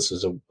thought this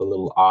was a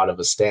little odd of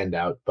a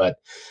standout, but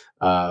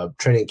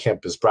training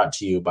camp is brought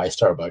to you by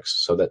Starbucks,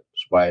 so that's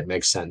why it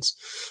makes sense.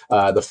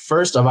 The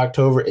 1st of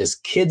October is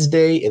Kids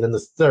Day, and then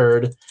the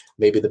 3rd,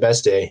 maybe the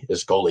best day,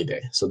 is Goalie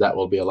Day. So that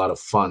will be a lot of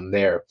fun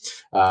there.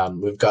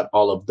 We've got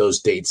all of those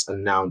dates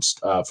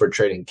announced for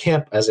training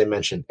camp. As I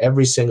mentioned,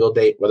 every single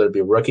date, whether it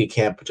be rookie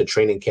camp to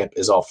training camp,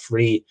 is all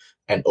free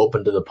and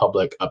open to the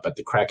public up at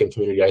the Kraken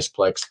Community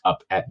Iceplex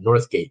up at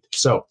Northgate.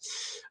 So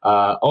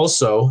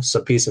also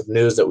some piece of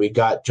news that we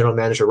got, General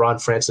Manager Ron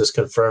Francis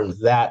confirmed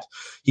that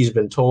he's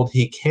been told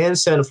he can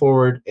send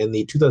forward in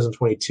the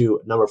 2022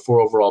 number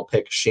 4 overall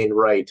pick, Shane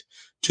Wright,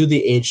 to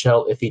the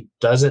AHL if he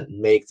doesn't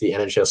make the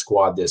NHL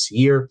squad this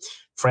year.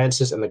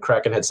 Francis and the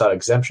Kraken had sought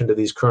exemption to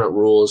these current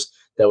rules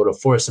that would have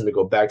forced him to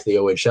go back to the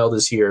OHL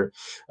this year.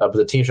 But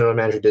the team general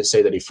manager did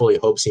say that he fully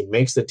hopes he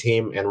makes the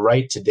team, and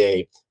Wright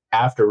today,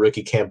 after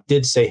rookie camp,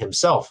 did say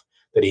himself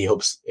that he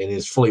hopes and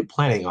is fully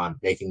planning on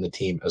making the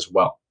team as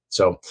well.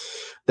 So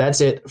that's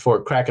it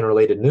for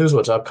Kraken-related news.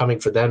 What's upcoming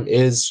for them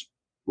is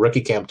rookie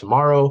camp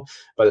tomorrow,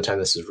 by the time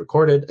this is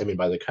recorded,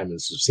 by the time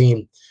this is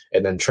seen,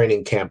 and then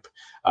training camp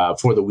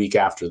for the week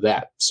after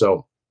that.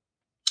 So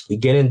we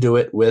get into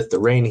it with the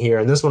Reign here,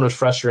 and this one was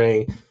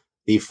frustrating.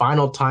 The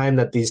final time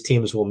that these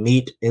teams will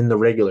meet in the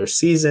regular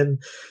season,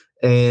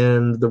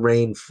 and the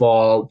Reign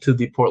fall to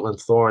the Portland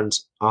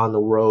Thorns on the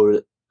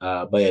road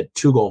by a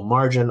 2-goal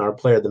margin. Our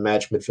player of the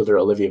match, midfielder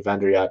Olivier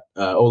Vandriat,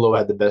 Olo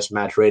had the best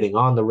match rating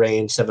on the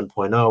Reign,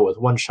 7.0 with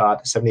 1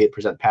 shot,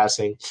 78%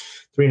 passing,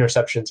 3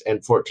 interceptions,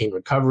 and 14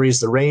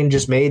 recoveries. The Reign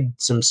just made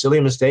some silly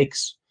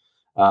mistakes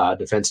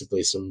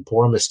defensively, some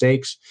poor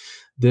mistakes.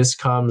 This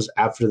comes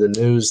after the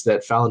news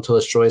that Fallon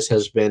Tillis-Joyce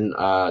has been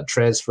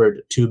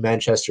transferred to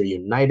Manchester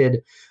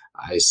United.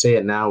 I say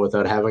it now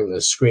without having the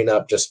screen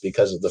up just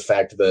because of the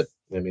fact that,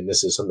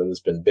 this is something that's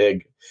been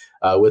big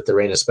with the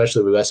Reign,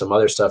 especially. We've got some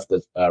other stuff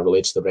that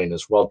relates to the Reign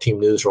as well, team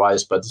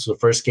news-wise, but this is the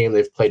first game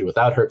they've played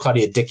without her.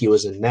 Claudia Dickey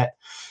was in net,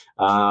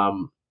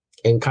 and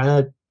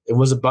it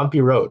was a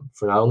bumpy road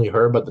for not only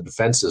her, but the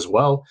defense as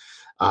well.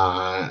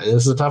 And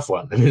this is a tough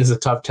one. It's a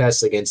tough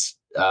test against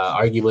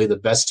arguably the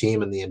best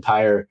team in the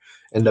entire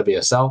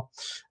NWSL,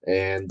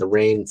 and the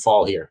Reign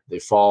fall here. They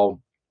fall.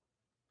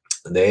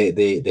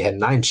 They had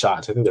 9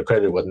 shots. I think they're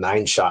credited with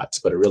 9 shots,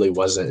 but it really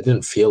wasn't. It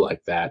didn't feel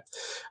like that.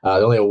 They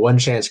only had 1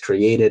 chance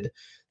created.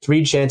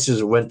 3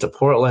 chances went to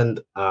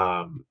Portland.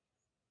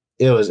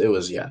 It was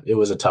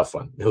a tough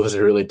one. It was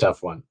a really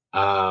tough one.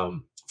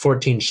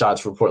 14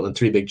 shots for Portland,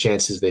 3 big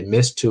chances. They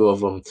missed 2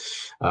 of them.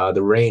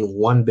 The Reign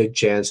 1 big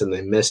chance and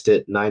they missed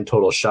it. 9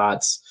 total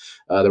shots.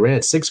 The Reign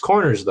had 6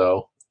 corners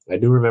though. I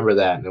do remember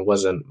that, and it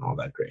wasn't all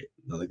that great.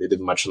 Not like they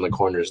did much in the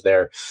corners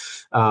there.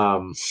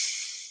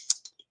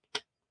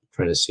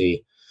 Trying to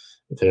see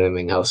if there's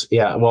anything else.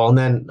 Yeah, well, and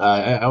then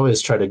I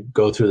always try to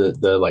go through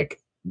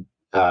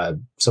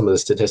some of the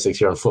statistics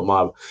here on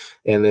FootMob,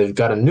 and they've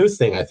got a new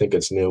thing. I think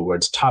it's new, where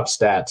it's top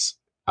stats,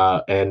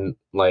 and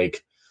I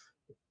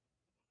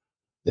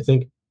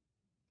think,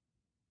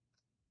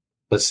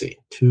 let's see,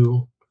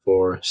 2,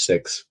 4,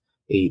 6,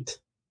 8,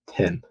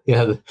 10.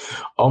 Yeah,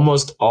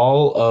 almost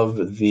all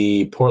of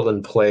the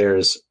Portland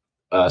players,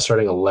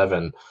 starting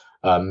 11,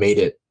 made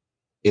it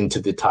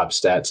into the top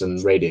stats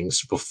and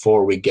ratings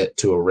before we get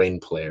to a Reign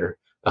player,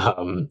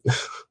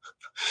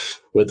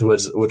 which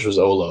was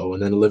Olo,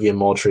 and then Olivia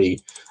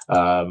Moultrie,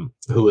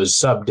 who was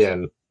subbed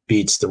in,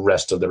 beats the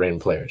rest of the Reign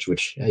players.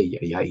 Which,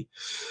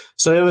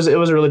 so it was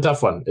a really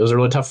tough one. It was a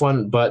really tough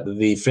one, but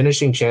the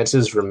finishing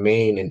chances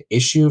remain an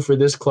issue for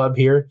this club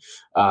here.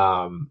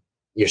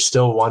 You're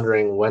still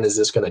wondering, when is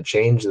this going to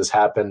change? This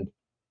happened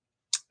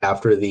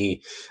after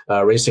the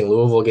Racing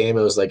Louisville game.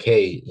 It was like,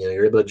 hey,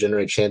 you're able to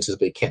generate chances,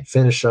 but you can't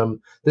finish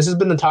them. This has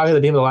been the talk of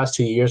the game the last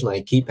 2 years, and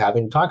I keep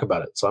having to talk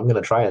about it. So I'm going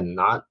to try and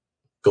not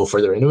go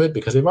further into it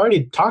because we've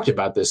already talked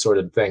about this sort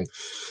of thing.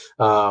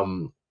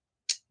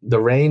 the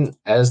Reign,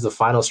 as the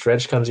final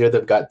stretch comes here,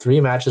 they've got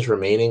 3 matches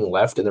remaining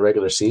left in the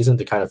regular season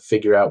to kind of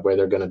figure out where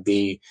they're going to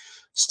be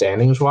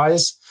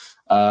standings-wise.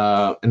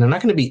 And they're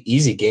not going to be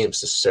easy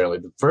games necessarily.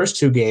 The first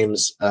 2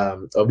 games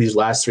of these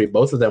last 3,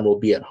 both of them will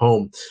be at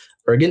home,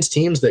 are against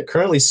teams that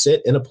currently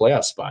sit in a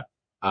playoff spot.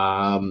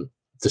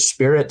 The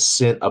Spirit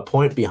sit a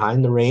point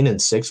behind the Reign in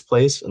 6th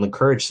place, and the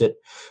Courage sit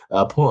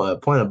a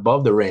point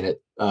above the Reign at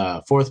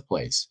 4th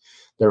place.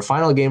 Their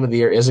final game of the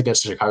year is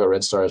against the Chicago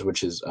Red Stars,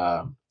 which is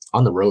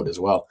on the road as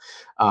well.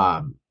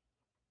 And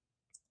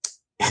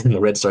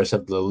the Red Stars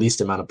have the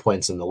least amount of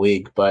points in the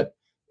league, but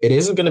it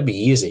isn't going to be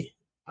easy.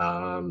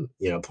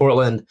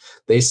 Portland,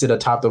 they sit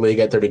atop the league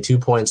at 32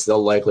 points.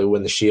 They'll likely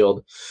win the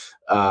Shield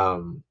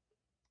for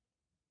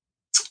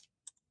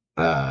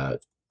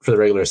the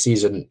regular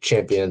season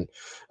champion.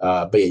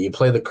 But yeah, you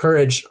play the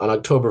Courage on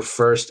October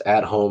 1st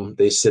at home.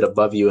 They sit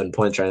above you in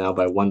points right now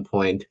by 1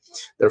 point.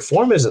 Their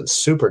form isn't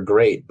super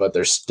great, but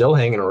they're still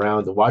hanging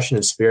around. The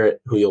Washington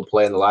Spirit, who you'll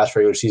play in the last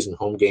regular season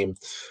home game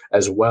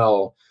as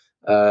well,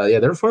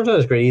 their form's not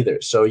as great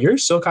either. So you're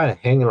still kind of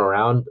hanging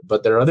around,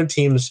 but there are other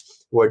teams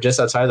who are just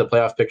outside the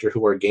playoff picture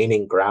who are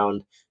gaining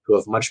ground, who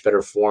have much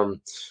better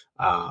form.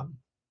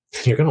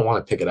 You're going to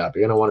want to pick it up.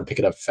 You're going to want to pick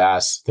it up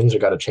fast. Things are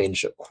got to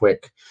change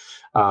quick.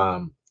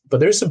 But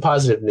there's some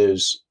positive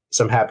news,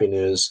 some happy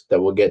news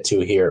that we'll get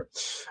to here.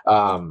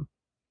 On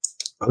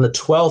the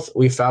 12th,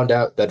 we found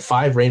out that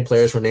 5 Reign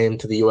players were named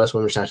to the U.S.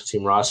 Women's National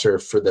Team roster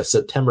for the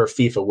September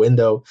FIFA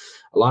window.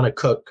 Alana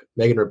Cook,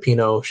 Megan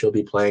Rapinoe, she'll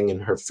be playing in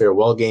her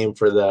farewell game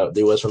for the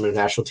U.S. Women's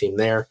National Team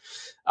there.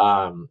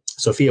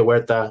 Sofia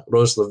Huerta,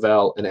 Rose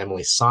Lavelle, and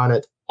Emily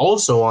Sonnet.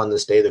 Also on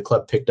this day, the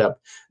club picked up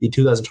the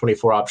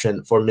 2024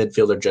 option for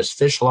midfielder Jess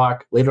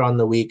Fishlock. Later on in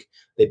the week,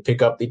 they'd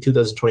pick up the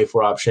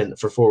 2024 option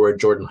for forward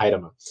Jordan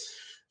Heidema.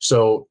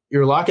 So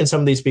you're locking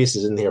some of these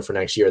pieces in here for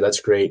next year. That's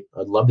great.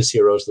 I'd love to see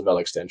a Rose Lavelle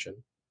extension.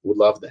 Would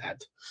love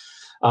that.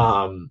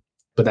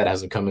 But that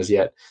hasn't come as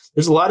yet.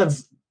 There's a lot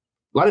of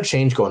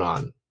change going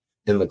on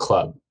in the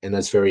club, and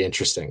that's very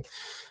interesting.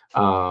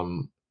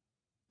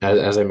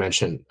 As I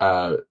mentioned,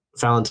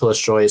 Fallon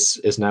Tillis-Joyce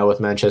is now with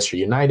Manchester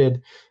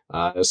United.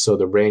 So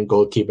the Reign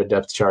goalkeeper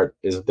depth chart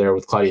is there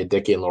with Claudia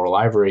Dickey and Laurel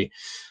Ivory.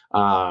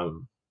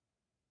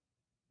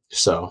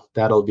 So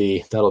that'll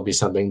be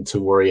something to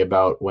worry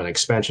about when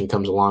expansion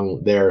comes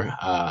along there.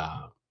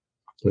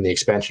 When the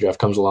expansion draft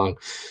comes along,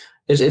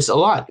 it's a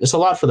lot. It's a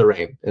lot for the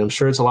Reign, and I'm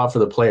sure it's a lot for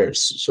the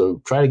players.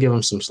 So try to give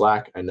them some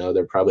slack. I know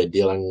they're probably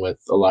dealing with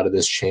a lot of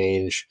this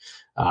change.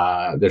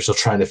 They're still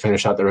trying to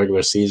finish out the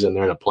regular season.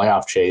 They're in a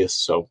playoff chase,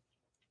 so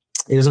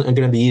it isn't going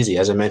to be easy.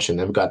 As I mentioned,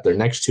 they've got their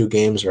next 2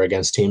 games are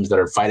against teams that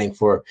are fighting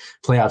for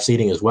playoff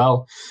seeding as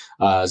well.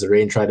 As the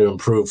Reign try to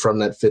improve from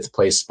that 5th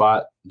place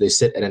spot, they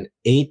sit at an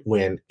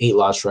 8-win,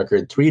 8-loss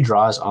record, 3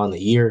 draws on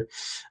the year,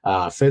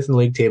 5th in the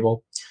league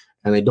table,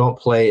 and they don't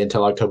play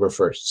until October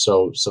 1st.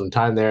 So some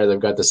time there. They've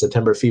got the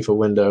September FIFA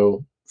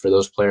window for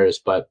those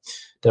players, but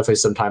definitely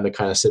some time to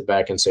kind of sit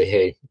back and say,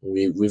 hey,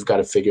 we've got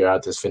to figure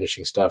out this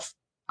finishing stuff.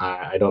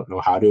 I don't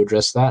know how to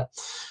address that.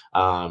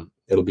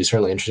 It'll be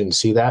certainly interesting to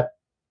see that.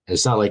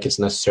 It's not like it's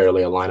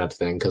necessarily a lineup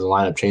thing because the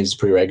lineup changes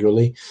pretty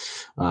regularly,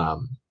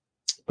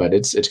 but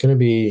it's going to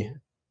be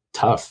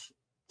tough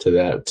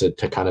to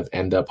kind of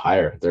end up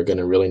higher. They're going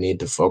to really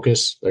need to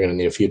focus. They're going to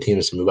need a few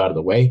teams to move out of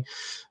the way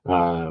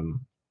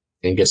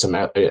and get some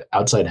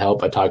outside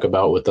help. I talk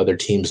about with other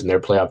teams in their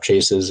playoff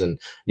chases and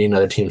needing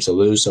other teams to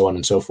lose, so on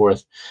and so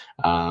forth.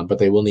 But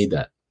they will need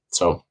that.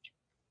 So,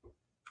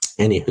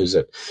 anywho's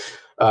it.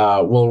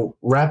 We'll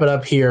wrap it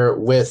up here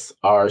with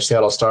our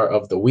Seattle Star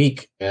of the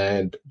Week.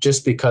 And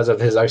just because of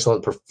his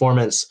excellent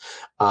performance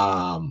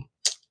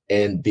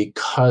and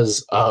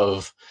because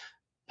of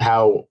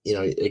how,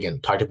 again,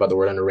 talked about the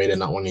word underrated,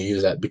 not wanting to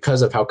use that,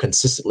 because of how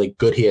consistently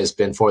good he has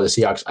been for the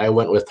Seahawks, I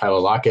went with Tyler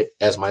Lockett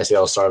as my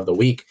Seattle Star of the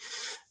Week.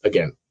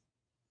 Again,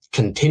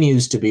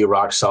 continues to be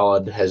rock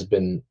solid, has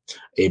been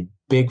a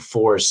big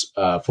force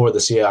for the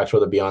Seahawks,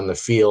 whether it be on the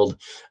field,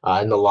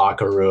 in the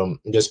locker room,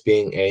 and just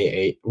being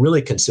a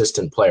really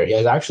consistent player. He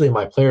is actually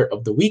my player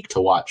of the week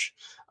to watch,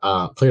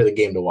 player of the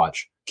game to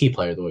watch, key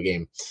player of the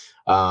game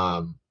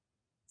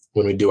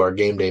when we do our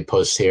game day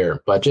posts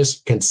here. But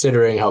just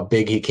considering how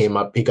big he came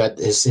up, he got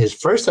his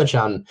first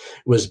touchdown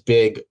was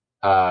big,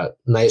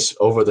 nice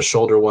over the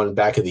shoulder one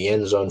back of the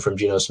end zone from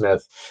Geno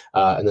Smith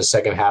in the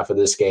second half of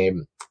this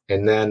game.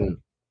 And then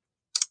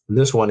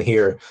this one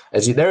here,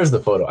 there's the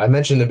photo. I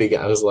mentioned in the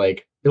beginning, I was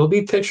like, it'll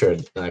be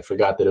pictured, and I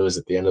forgot that it was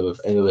at the end of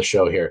the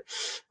show here.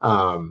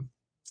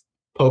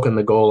 Poking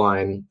the goal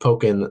line,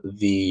 poking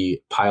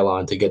the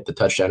pylon to get the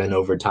touchdown in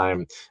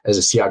overtime as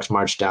the Seahawks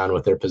march down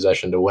with their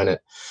possession to win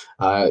it.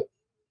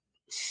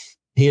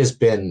 He has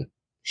been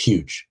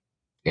huge,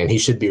 and he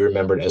should be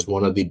remembered as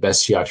one of the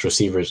best Seahawks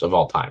receivers of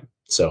all time.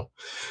 So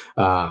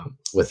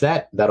with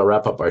that, that'll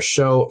wrap up our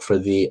show for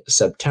the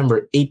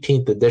September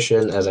 18th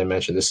edition. As I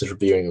mentioned, this is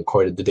being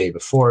recorded the day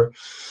before.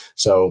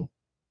 So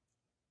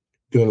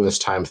doing this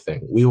time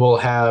thing. We will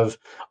have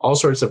all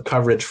sorts of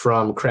coverage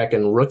from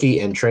Kraken rookie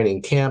and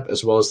training camp,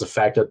 as well as the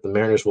fact that the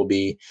Mariners will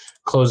be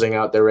closing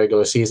out their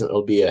regular season.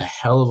 It'll be a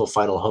hell of a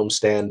final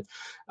homestand.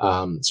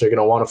 So you're going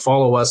to want to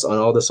follow us on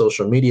all the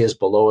social medias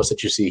below us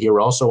that you see here. We're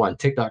also on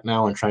TikTok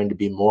now and trying to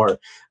be more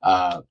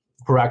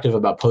proactive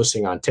about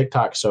posting on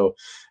TikTok. So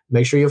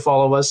make sure you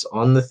follow us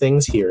on the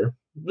things here.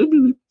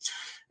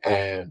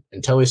 And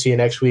until we see you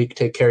next week,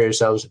 take care of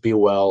yourselves, be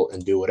well,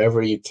 and do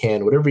whatever you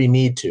can, whatever you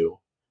need to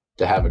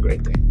have a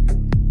great day.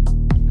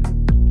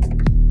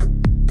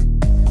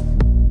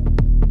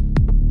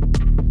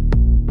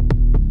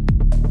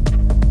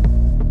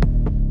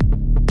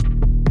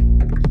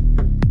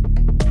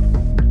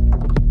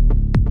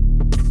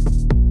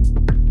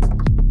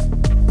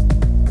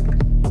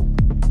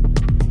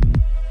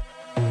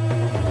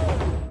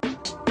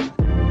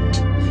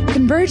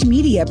 Converge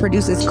Media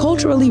produces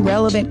culturally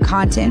relevant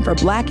content for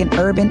Black and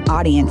urban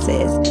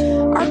audiences.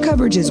 Our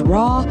coverage is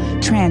raw,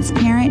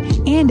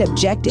 transparent, and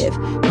objective,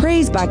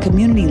 praised by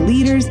community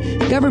leaders,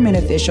 government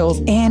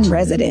officials, and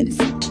residents.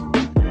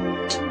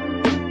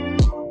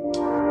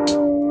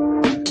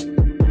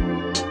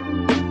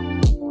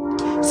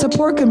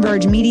 Support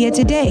Converge Media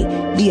today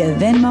via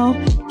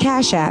Venmo,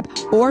 Cash App,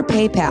 or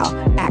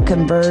PayPal at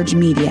Converge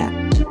Media.